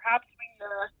 so perhaps we do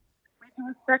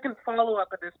a second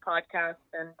follow-up of this podcast,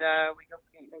 and we go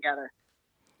skating together.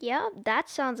 Yeah, that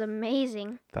sounds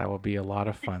amazing. That will be a lot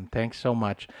of fun. Thanks so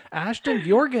much. Ashton,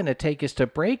 you're going to take us to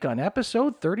break on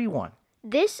episode 31.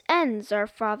 This ends our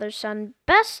Father-Son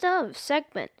Best Of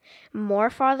segment. More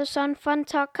Father-Son fun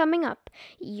talk coming up.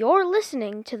 You're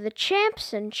listening to the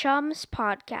Champs and Chums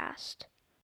podcast.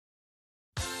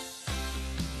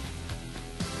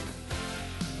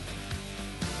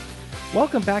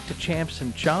 Welcome back to Champs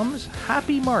and Chums.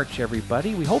 Happy March,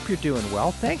 everybody. We hope you're doing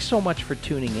well. Thanks so much for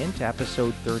tuning in to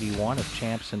episode 31 of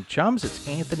Champs and Chums. It's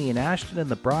Anthony and Ashton in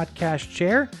the broadcast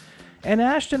chair. And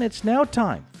Ashton, it's now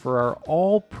time for our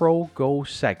All-Pro Go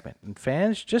segment. And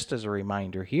fans, just as a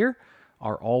reminder here,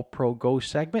 our All-Pro Go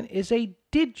segment is a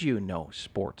Did You Know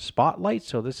Sports Spotlight.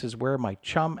 So this is where my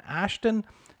chum Ashton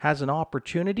has an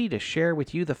opportunity to share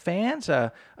with you, the fans,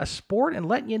 a sport and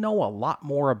let you know a lot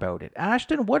more about it.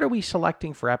 Ashton, what are we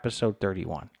selecting for episode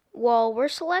 31? Well, we're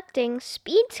selecting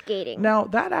speed skating. Now,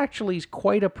 that actually is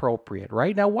quite appropriate,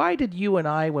 right? Now, why did you and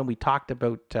I, when we talked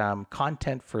about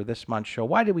content for this month's show,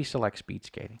 why did we select speed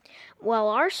skating? Well,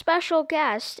 our special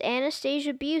guest,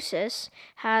 Anastasia Busis,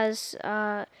 has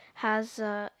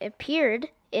appeared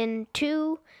in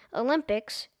 2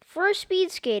 Olympics for speed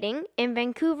skating in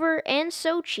Vancouver and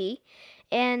Sochi,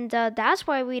 and that's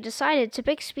why we decided to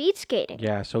pick speed skating.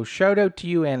 Yeah, so shout out to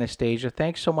you, Anastasia.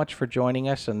 Thanks so much for joining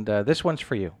us, and this one's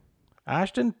for you.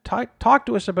 Ashton, talk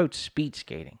to us about speed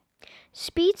skating.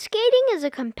 Speed skating is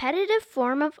a competitive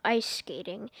form of ice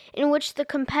skating in which the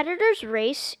competitors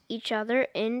race each other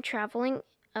in traveling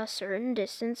a certain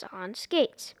distance on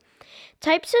skates.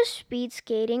 Types of speed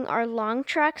skating are long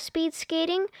track speed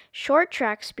skating, short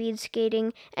track speed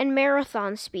skating, and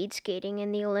marathon speed skating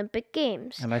in the Olympic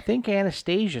Games. And I think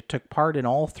Anastasia took part in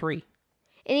all 3.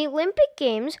 In the Olympic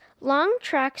Games, long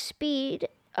track speed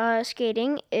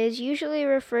skating is usually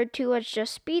referred to as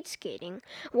just speed skating,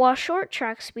 while short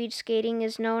track speed skating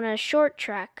is known as short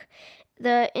track.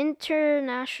 The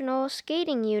International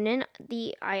Skating Union,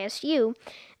 the ISU,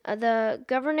 the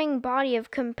governing body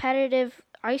of competitive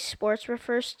ice sports,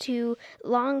 refers to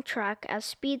long track as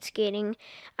speed skating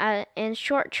and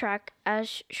short track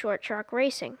as short track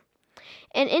racing.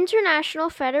 An international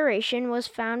federation was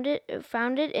founded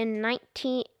in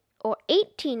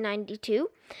 1892,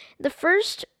 the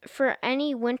first for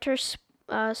any winter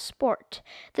sport.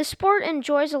 The sport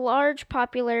enjoys a large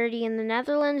popularity in the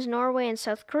Netherlands, Norway, and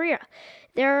South Korea.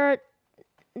 There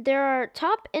are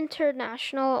top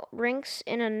international rinks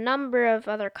in a number of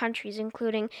other countries,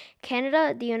 including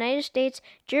Canada, the United States,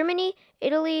 Germany,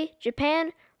 Italy,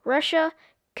 Japan, Russia,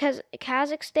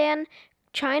 Kazakhstan,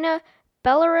 China,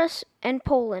 Belarus, and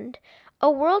Poland.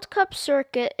 A World Cup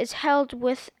circuit is held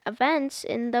with events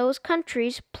in those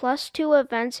countries, plus 2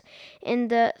 events in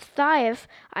the Thief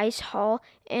Ice Hall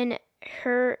in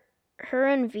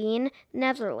Heerenveen,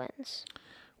 Netherlands.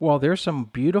 Well, there's some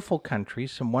beautiful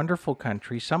countries, some wonderful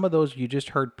countries. Some of those you just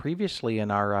heard previously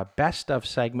in our best of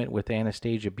segment with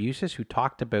Anastasia Busis, who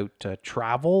talked about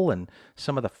travel and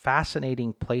some of the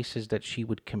fascinating places that she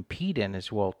would compete in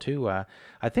as well too. I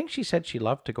think she said she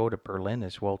loved to go to Berlin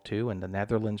as well too, and the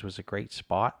Netherlands was a great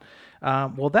spot.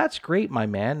 Well, that's great, my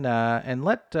man. And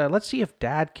let's see if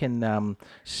Dad can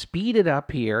speed it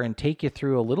up here and take you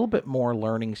through a little bit more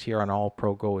learnings here on All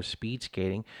Pro Go with speed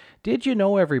skating. Did you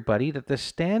know, everybody, that the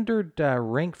standard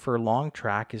rink for long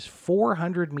track is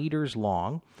 400 meters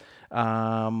long?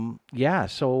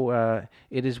 So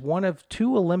it is one of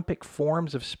two Olympic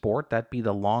forms of sport. That'd be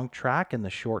the long track and the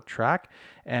short track,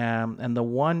 and the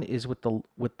one is with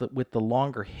the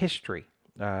longer history.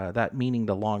 That meaning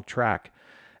the long track.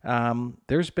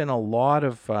 There's been a lot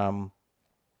of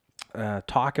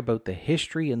talk about the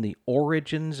history and the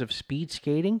origins of speed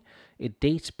skating. It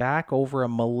dates back over a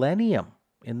millennium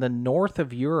in the north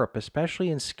of Europe,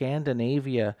 especially in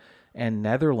Scandinavia and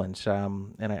Netherlands.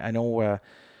 And I know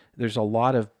there's a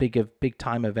lot of big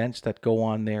time events that go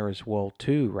on there as well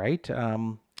too, right?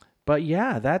 But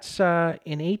yeah, that's in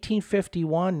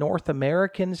 1851, North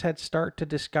Americans had started to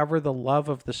discover the love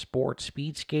of the sport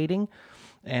speed skating.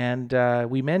 And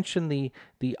we mentioned the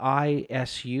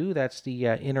ISU, that's the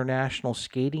International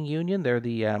Skating Union. They're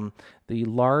the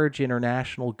large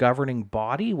international governing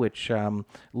body which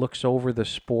looks over the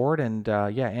sport. And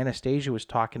Anastasia was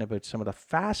talking about some of the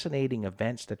fascinating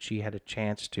events that she had a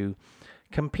chance to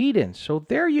compete in. So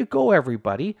there you go,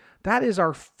 everybody. That is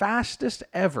our fastest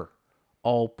ever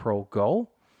All Pro Go.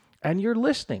 And you're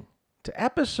listening to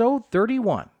episode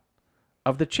 31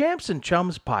 of the Champs and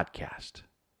Chums podcast.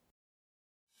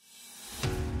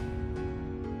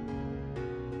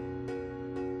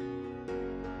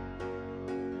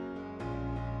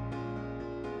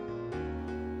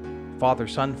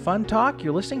 Father-Son Fun Talk.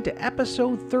 You're listening to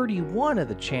episode 31 of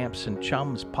the Champs and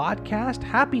Chums podcast.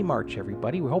 Happy March,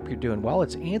 everybody. We hope you're doing well.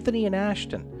 It's Anthony and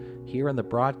Ashton here in the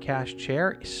broadcast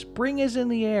chair. Spring is in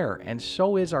the air, and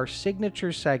so is our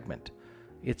signature segment.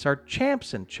 It's our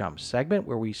Champs and Chums segment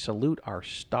where we salute our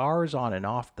stars on and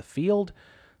off the field.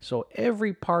 So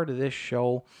every part of this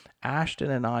show,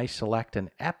 Ashton and I select an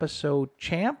episode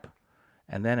champ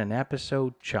and then an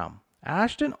episode chum.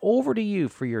 Ashton, over to you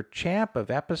for your champ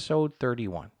of episode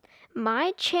 31.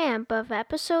 My champ of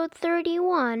episode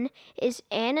 31 is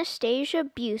Anastasia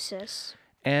Busis.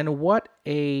 And what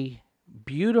a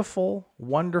beautiful,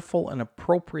 wonderful, and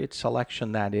appropriate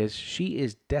selection that is. She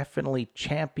is definitely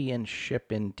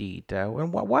championship indeed.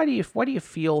 And why do you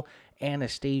feel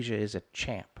Anastasia is a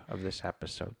champ of this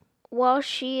episode? Well,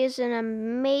 she is an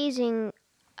amazing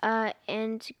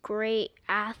and great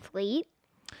athlete.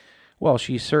 Well,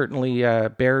 she certainly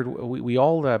we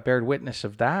all bared witness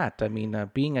of that. I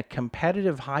mean, being a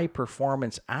competitive,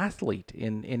 high-performance athlete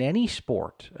in any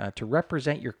sport, to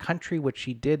represent your country, which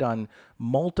she did on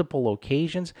multiple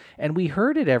occasions. And we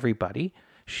heard it, everybody.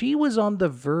 She was on the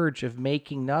verge of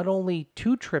making not only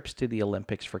 2 trips to the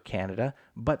Olympics for Canada,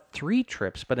 but 3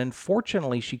 trips. But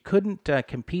unfortunately, she couldn't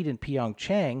compete in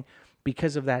Pyeongchang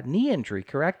because of that knee injury.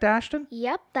 Correct, Ashton?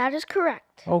 Yep, that is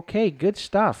correct. Okay, good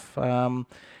stuff.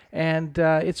 And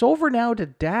it's over now to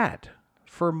Dad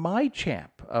for my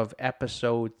champ of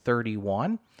episode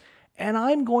 31. And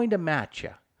I'm going to match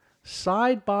you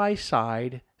side by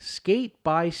side, skate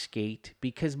by skate,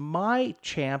 because my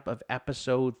champ of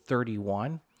episode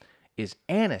 31 is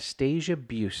Anastasia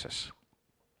Busis.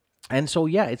 And so,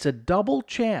 yeah, it's a double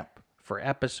champ for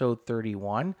episode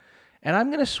 31. And I'm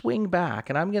going to swing back,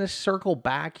 and I'm going to circle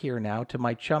back here now to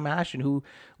my chum Ashton, who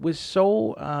was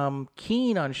so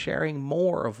keen on sharing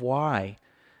more of why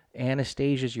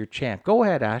Anastasia's your champ. Go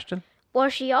ahead, Ashton. Well,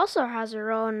 she also has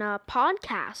her own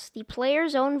podcast, The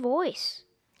Player's Own Voice.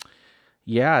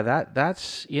 Yeah,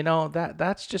 that's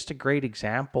just a great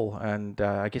example. And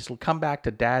I guess we'll come back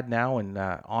to Dad now and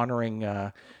honoring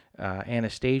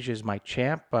Anastasia as my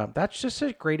champ. That's just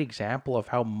a great example of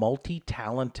how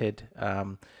multi-talented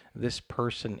this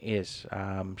person is.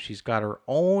 She's got her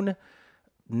own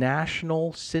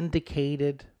national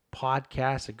syndicated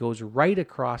podcast that goes right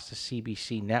across the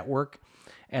CBC network.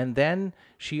 And then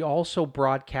she also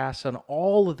broadcasts on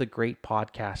all of the great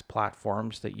podcast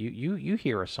platforms that you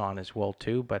hear us on as well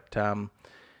too. But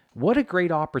what a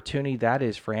great opportunity that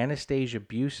is for Anastasia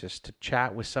Busis to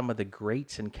chat with some of the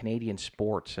greats in Canadian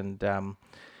sports. And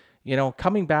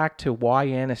coming back to why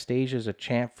Anastasia is a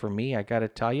champ for me, I got to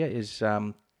tell you, is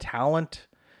talent.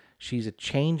 She's a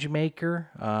change maker.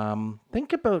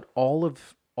 Think about all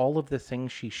of the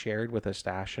things she shared with us,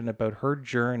 Ashton, about her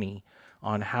journey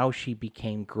on how she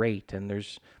became great. And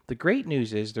the great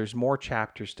news is there's more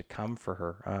chapters to come for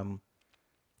her.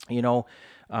 You know,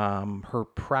 her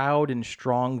proud and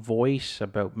strong voice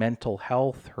about mental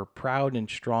health, her proud and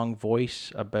strong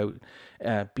voice about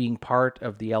being part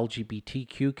of the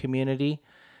LGBTQ community.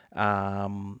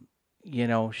 Um,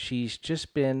 she's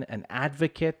just been an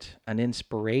advocate, an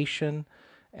inspiration,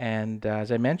 and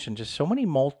as I mentioned, just so many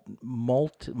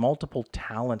multiple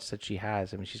talents that she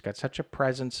has. I mean, she's got such a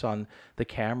presence on the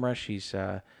camera. She's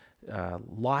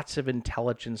lots of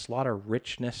intelligence, a lot of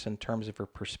richness in terms of her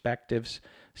perspectives.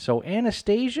 So,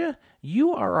 Anastasia,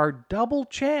 you are our double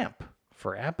champ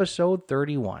for episode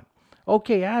 31.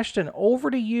 Okay, Ashton,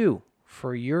 over to you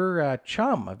for your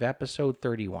chum of episode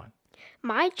 31.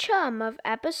 My chum of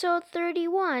episode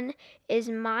 31 is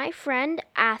my friend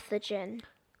Athagen.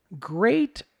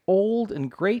 Great old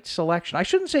and great selection. I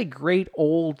shouldn't say great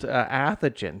old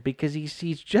Athagen, because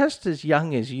he's just as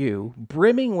young as you,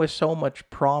 brimming with so much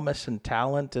promise and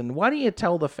talent. And why don't you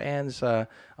tell the fans a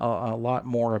lot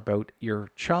more about your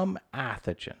chum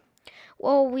Athagen?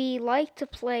 Well, we like to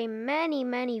play many,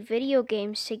 many video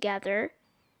games together,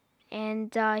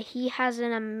 and he has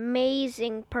an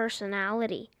amazing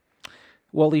personality.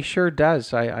 Well, he sure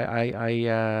does.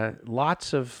 I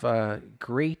lots of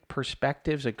great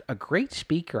perspectives. A great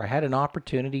speaker. I had an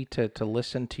opportunity to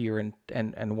listen to your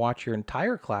and watch your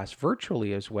entire class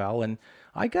virtually as well. And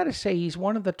I got to say, he's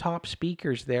one of the top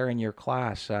speakers there in your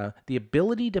class. The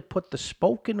ability to put the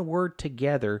spoken word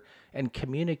together and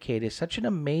communicate is such an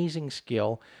amazing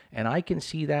skill, and I can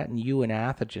see that in you and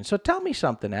Athagen. So tell me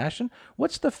something, Ashton.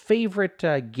 What's the favorite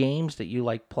games that you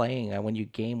like playing when you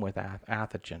game with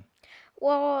Athagen?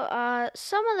 Well,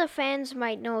 some of the fans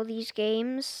might know these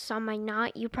games, some might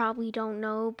not. You probably don't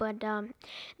know, but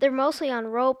they're mostly on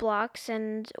Roblox,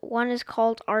 and one is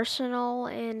called Arsenal,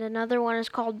 and another one is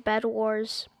called Bed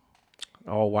Wars.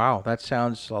 Oh wow, that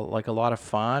sounds like a lot of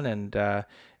fun, and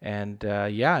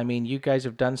yeah, I mean, you guys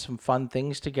have done some fun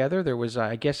things together. There was,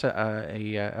 I guess,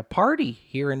 a party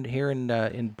here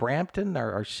in Brampton,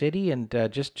 our city, and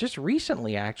just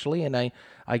recently actually, and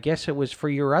I guess it was for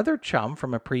your other chum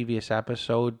from a previous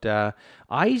episode,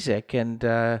 Isaac, and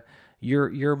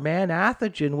your man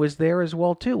Athagen was there as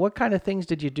well too. What kind of things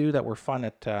did you do that were fun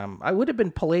at? I would have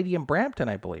been Palladium Brampton,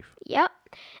 I believe. Yep.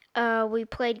 We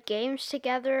played games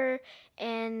together,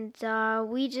 and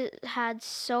we just had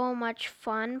so much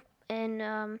fun.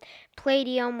 In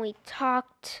Palladium, we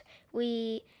talked,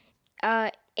 we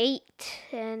ate,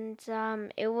 and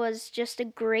it was just a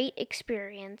great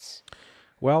experience.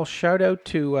 Well, shout out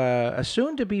to a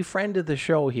soon-to-be friend of the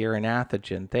show here in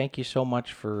Athagen. Thank you so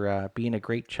much for being a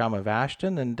great chum of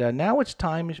Ashton. And now it's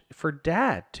time for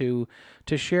Dad to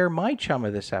share my chum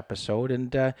of this episode.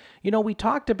 And, we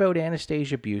talked about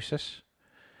Anastasia Busis.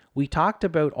 We talked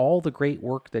about all the great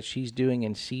work that she's doing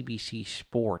in CBC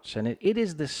Sports. And it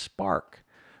is the spark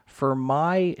for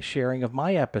my sharing of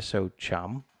my episode,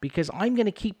 chum, because I'm going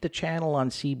to keep the channel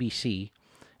on CBC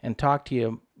and talk to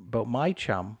you about my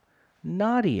chum,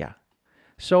 Nadia.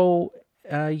 So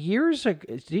years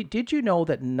ago, did you know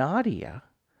that Nadia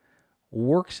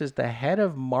works as the head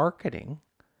of marketing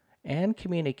and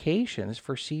communications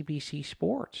for CBC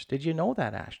Sports? Did you know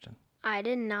that, Ashton? I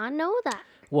did not know that.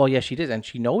 Well, yes, she did, and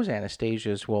she knows Anastasia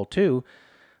as well too.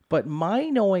 But my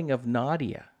knowing of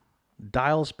Nadia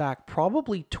dials back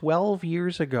probably 12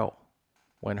 years ago,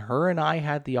 when her and I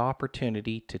had the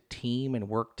opportunity to team and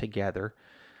work together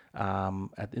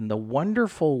in the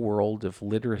wonderful world of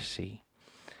literacy.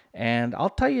 And I'll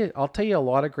tell you a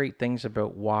lot of great things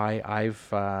about why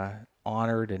I've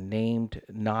honored and named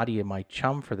Nadia my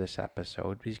chum for this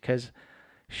episode, because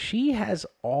she has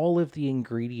all of the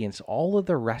ingredients, all of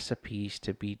the recipes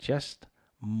to be just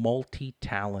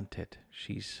multi-talented.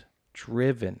 She's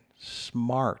driven,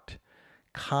 smart,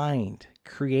 kind,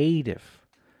 creative,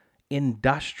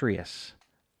 industrious,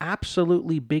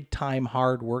 absolutely big-time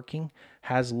hardworking,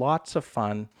 has lots of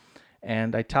fun.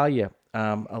 And I tell you,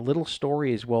 a little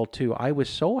story as well, too. I was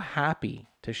so happy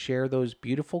to share those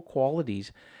beautiful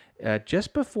qualities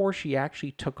just before she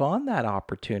actually took on that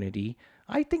opportunity.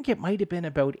 I think it might have been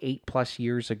about 8+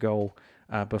 years ago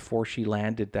before she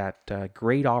landed that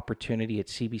great opportunity at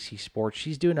CBC Sports.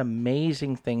 She's doing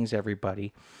amazing things,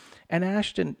 everybody. And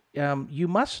Ashton, you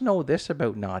must know this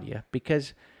about Nadia,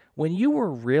 because when you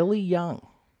were really young,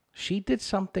 she did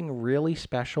something really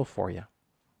special for you.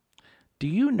 Do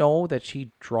you know that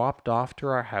she dropped off to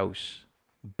our house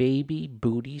baby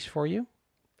booties for you?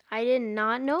 I did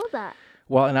not know that.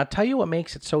 Well, and I'll tell you what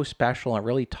makes it so special and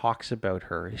really talks about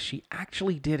her is she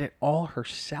actually did it all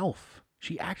herself.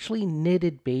 She actually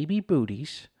knitted baby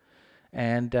booties,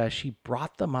 and she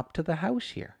brought them up to the house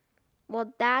here.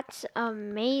 Well, that's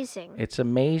amazing. It's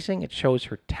amazing. It shows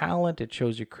her talent, it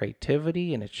shows her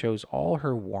creativity, and it shows all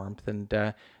her warmth. And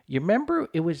you remember,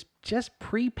 it was just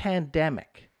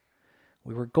pre-pandemic.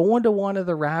 We were going to one of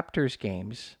the Raptors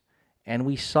games, and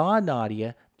we saw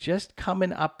Nadia just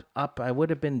coming up. I would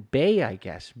have been Bay, I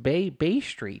guess, Bay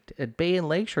Street at Bay and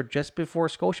Lakeshore just before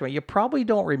Scotiabank. You probably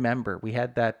don't remember. We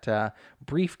had that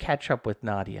brief catch up with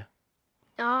Nadia.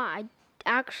 I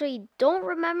actually don't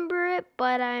remember it,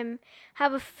 but I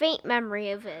have a faint memory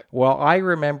of it. Well, I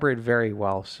remember it very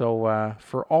well. So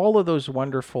for all of those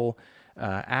wonderful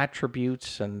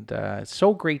attributes, and it's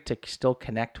so great to still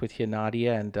connect with you,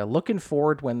 Nadia, and looking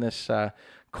forward when this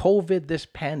COVID, this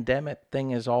pandemic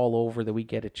thing is all over, that we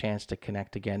get a chance to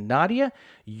connect again. Nadia,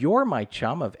 you're my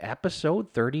chum of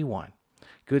episode 31.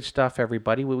 Good stuff,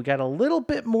 everybody. We got a little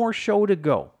bit more show to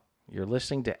go. You're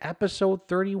listening to episode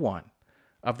 31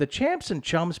 of the Champs and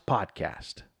Chums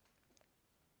podcast.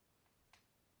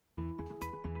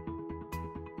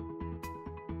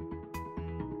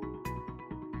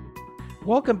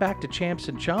 Welcome back to Champs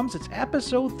and Chums. It's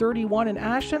episode 31, and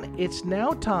Ashton, it's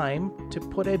now time to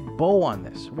put a bow on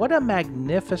this. What a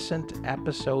magnificent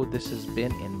episode this has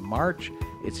been in March.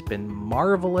 It's been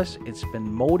marvelous. It's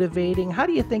been motivating. How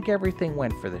do you think everything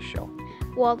went for this show?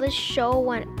 Well, this show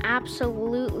went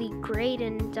absolutely great,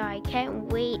 and I can't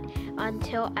wait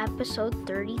until episode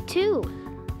 32.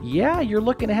 Yeah, you're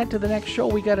looking ahead to the next show.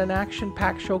 We got an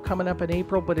action-packed show coming up in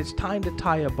April, but it's time to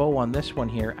tie a bow on this one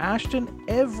here. Ashton,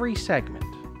 every segment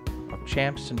of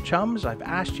Champs and Chums, I've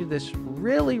asked you this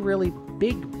really, really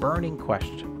big burning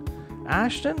question.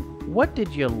 Ashton, what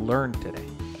did you learn today?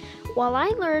 Well, I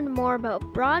learned more about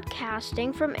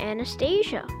broadcasting from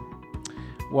Anastasia.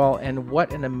 Well, and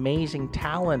what an amazing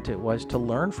talent it was to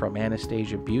learn from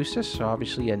Anastasia Busis,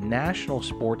 obviously a national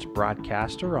sports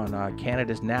broadcaster on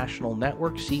Canada's national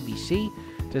network, CBC,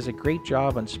 does a great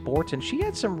job on sports, and she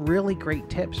had some really great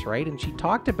tips, right? And she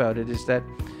talked about it is that,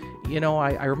 you know,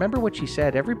 I remember what she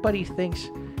said. Everybody thinks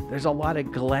there's a lot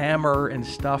of glamour and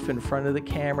stuff in front of the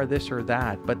camera, this or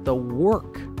that, but the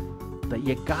work that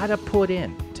you gotta put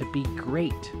in to be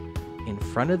great in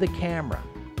front of the camera,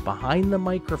 behind the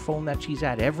microphone that she's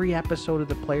at every episode of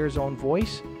The Player's Own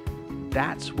Voice,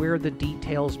 that's where the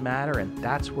details matter, and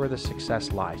that's where the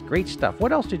success lies. Great stuff.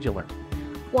 What else did you learn?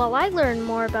 Well, I learned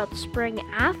more about spring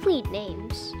athlete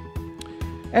names.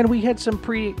 And we had some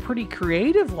pretty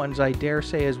creative ones, I dare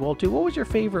say, as well, too. What was your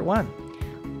favorite one?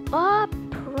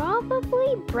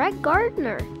 Probably Brett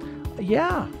Gardner.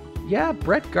 Yeah,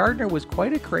 Brett Gardner was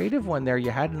quite a creative one there you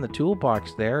had in the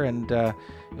toolbox there, and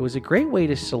it was a great way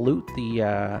to salute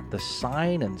the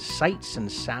sign and sights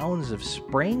and sounds of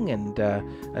spring, and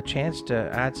a chance to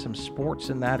add some sports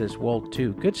in that as well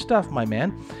too. Good stuff, my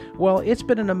man. Well, it's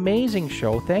been an amazing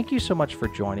show. Thank you so much for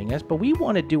joining us, but we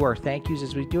want to do our thank yous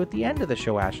as we do at the end of the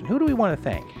show, Ashton. Who do we want to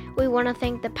thank? We want to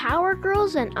thank the Power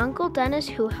Girls and Uncle Dennis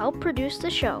who helped produce the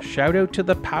show. Shout out to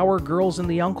the Power Girls and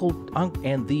the Uncle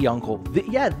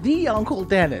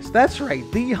Dennis. That's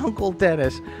right, the Uncle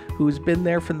Dennis, who's been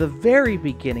there from the very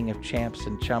beginning of Champs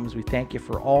and Chums. We thank you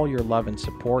for all your love and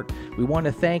support. We want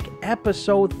to thank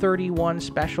episode 31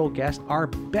 special guest, our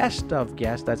best of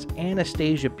guest. That's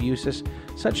Anastasia Busis.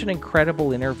 Such an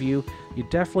incredible interview. You're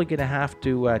definitely going to have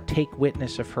to take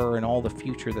witness of her and all the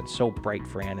future that's so bright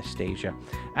for Anastasia.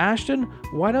 Ashton,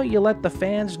 why don't you let the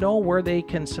fans know where they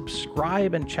can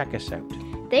subscribe and check us out?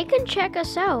 They can check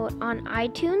us out on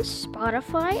iTunes,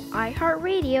 Spotify,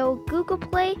 iHeartRadio, Google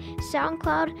Play,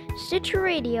 SoundCloud, Stitcher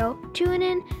Radio,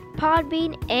 TuneIn,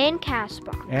 Podbean, and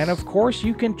CastBox. And of course,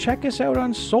 you can check us out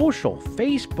on social,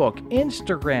 Facebook,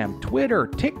 Instagram, Twitter,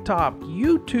 TikTok,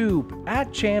 YouTube,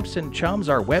 at Champs and Chums,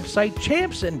 our website,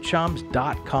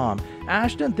 champsandchums.com.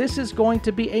 Ashton, this is going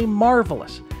to be a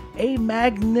marvelous, a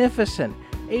magnificent,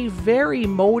 a very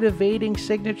motivating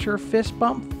signature fist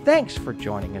bump. Thanks for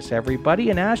joining us, everybody.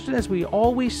 And Ashton, as we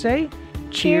always say,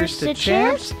 cheers to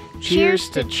champs, cheers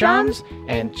to chums,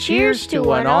 and cheers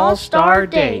to an all-star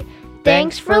day.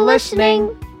 Thanks for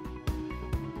listening.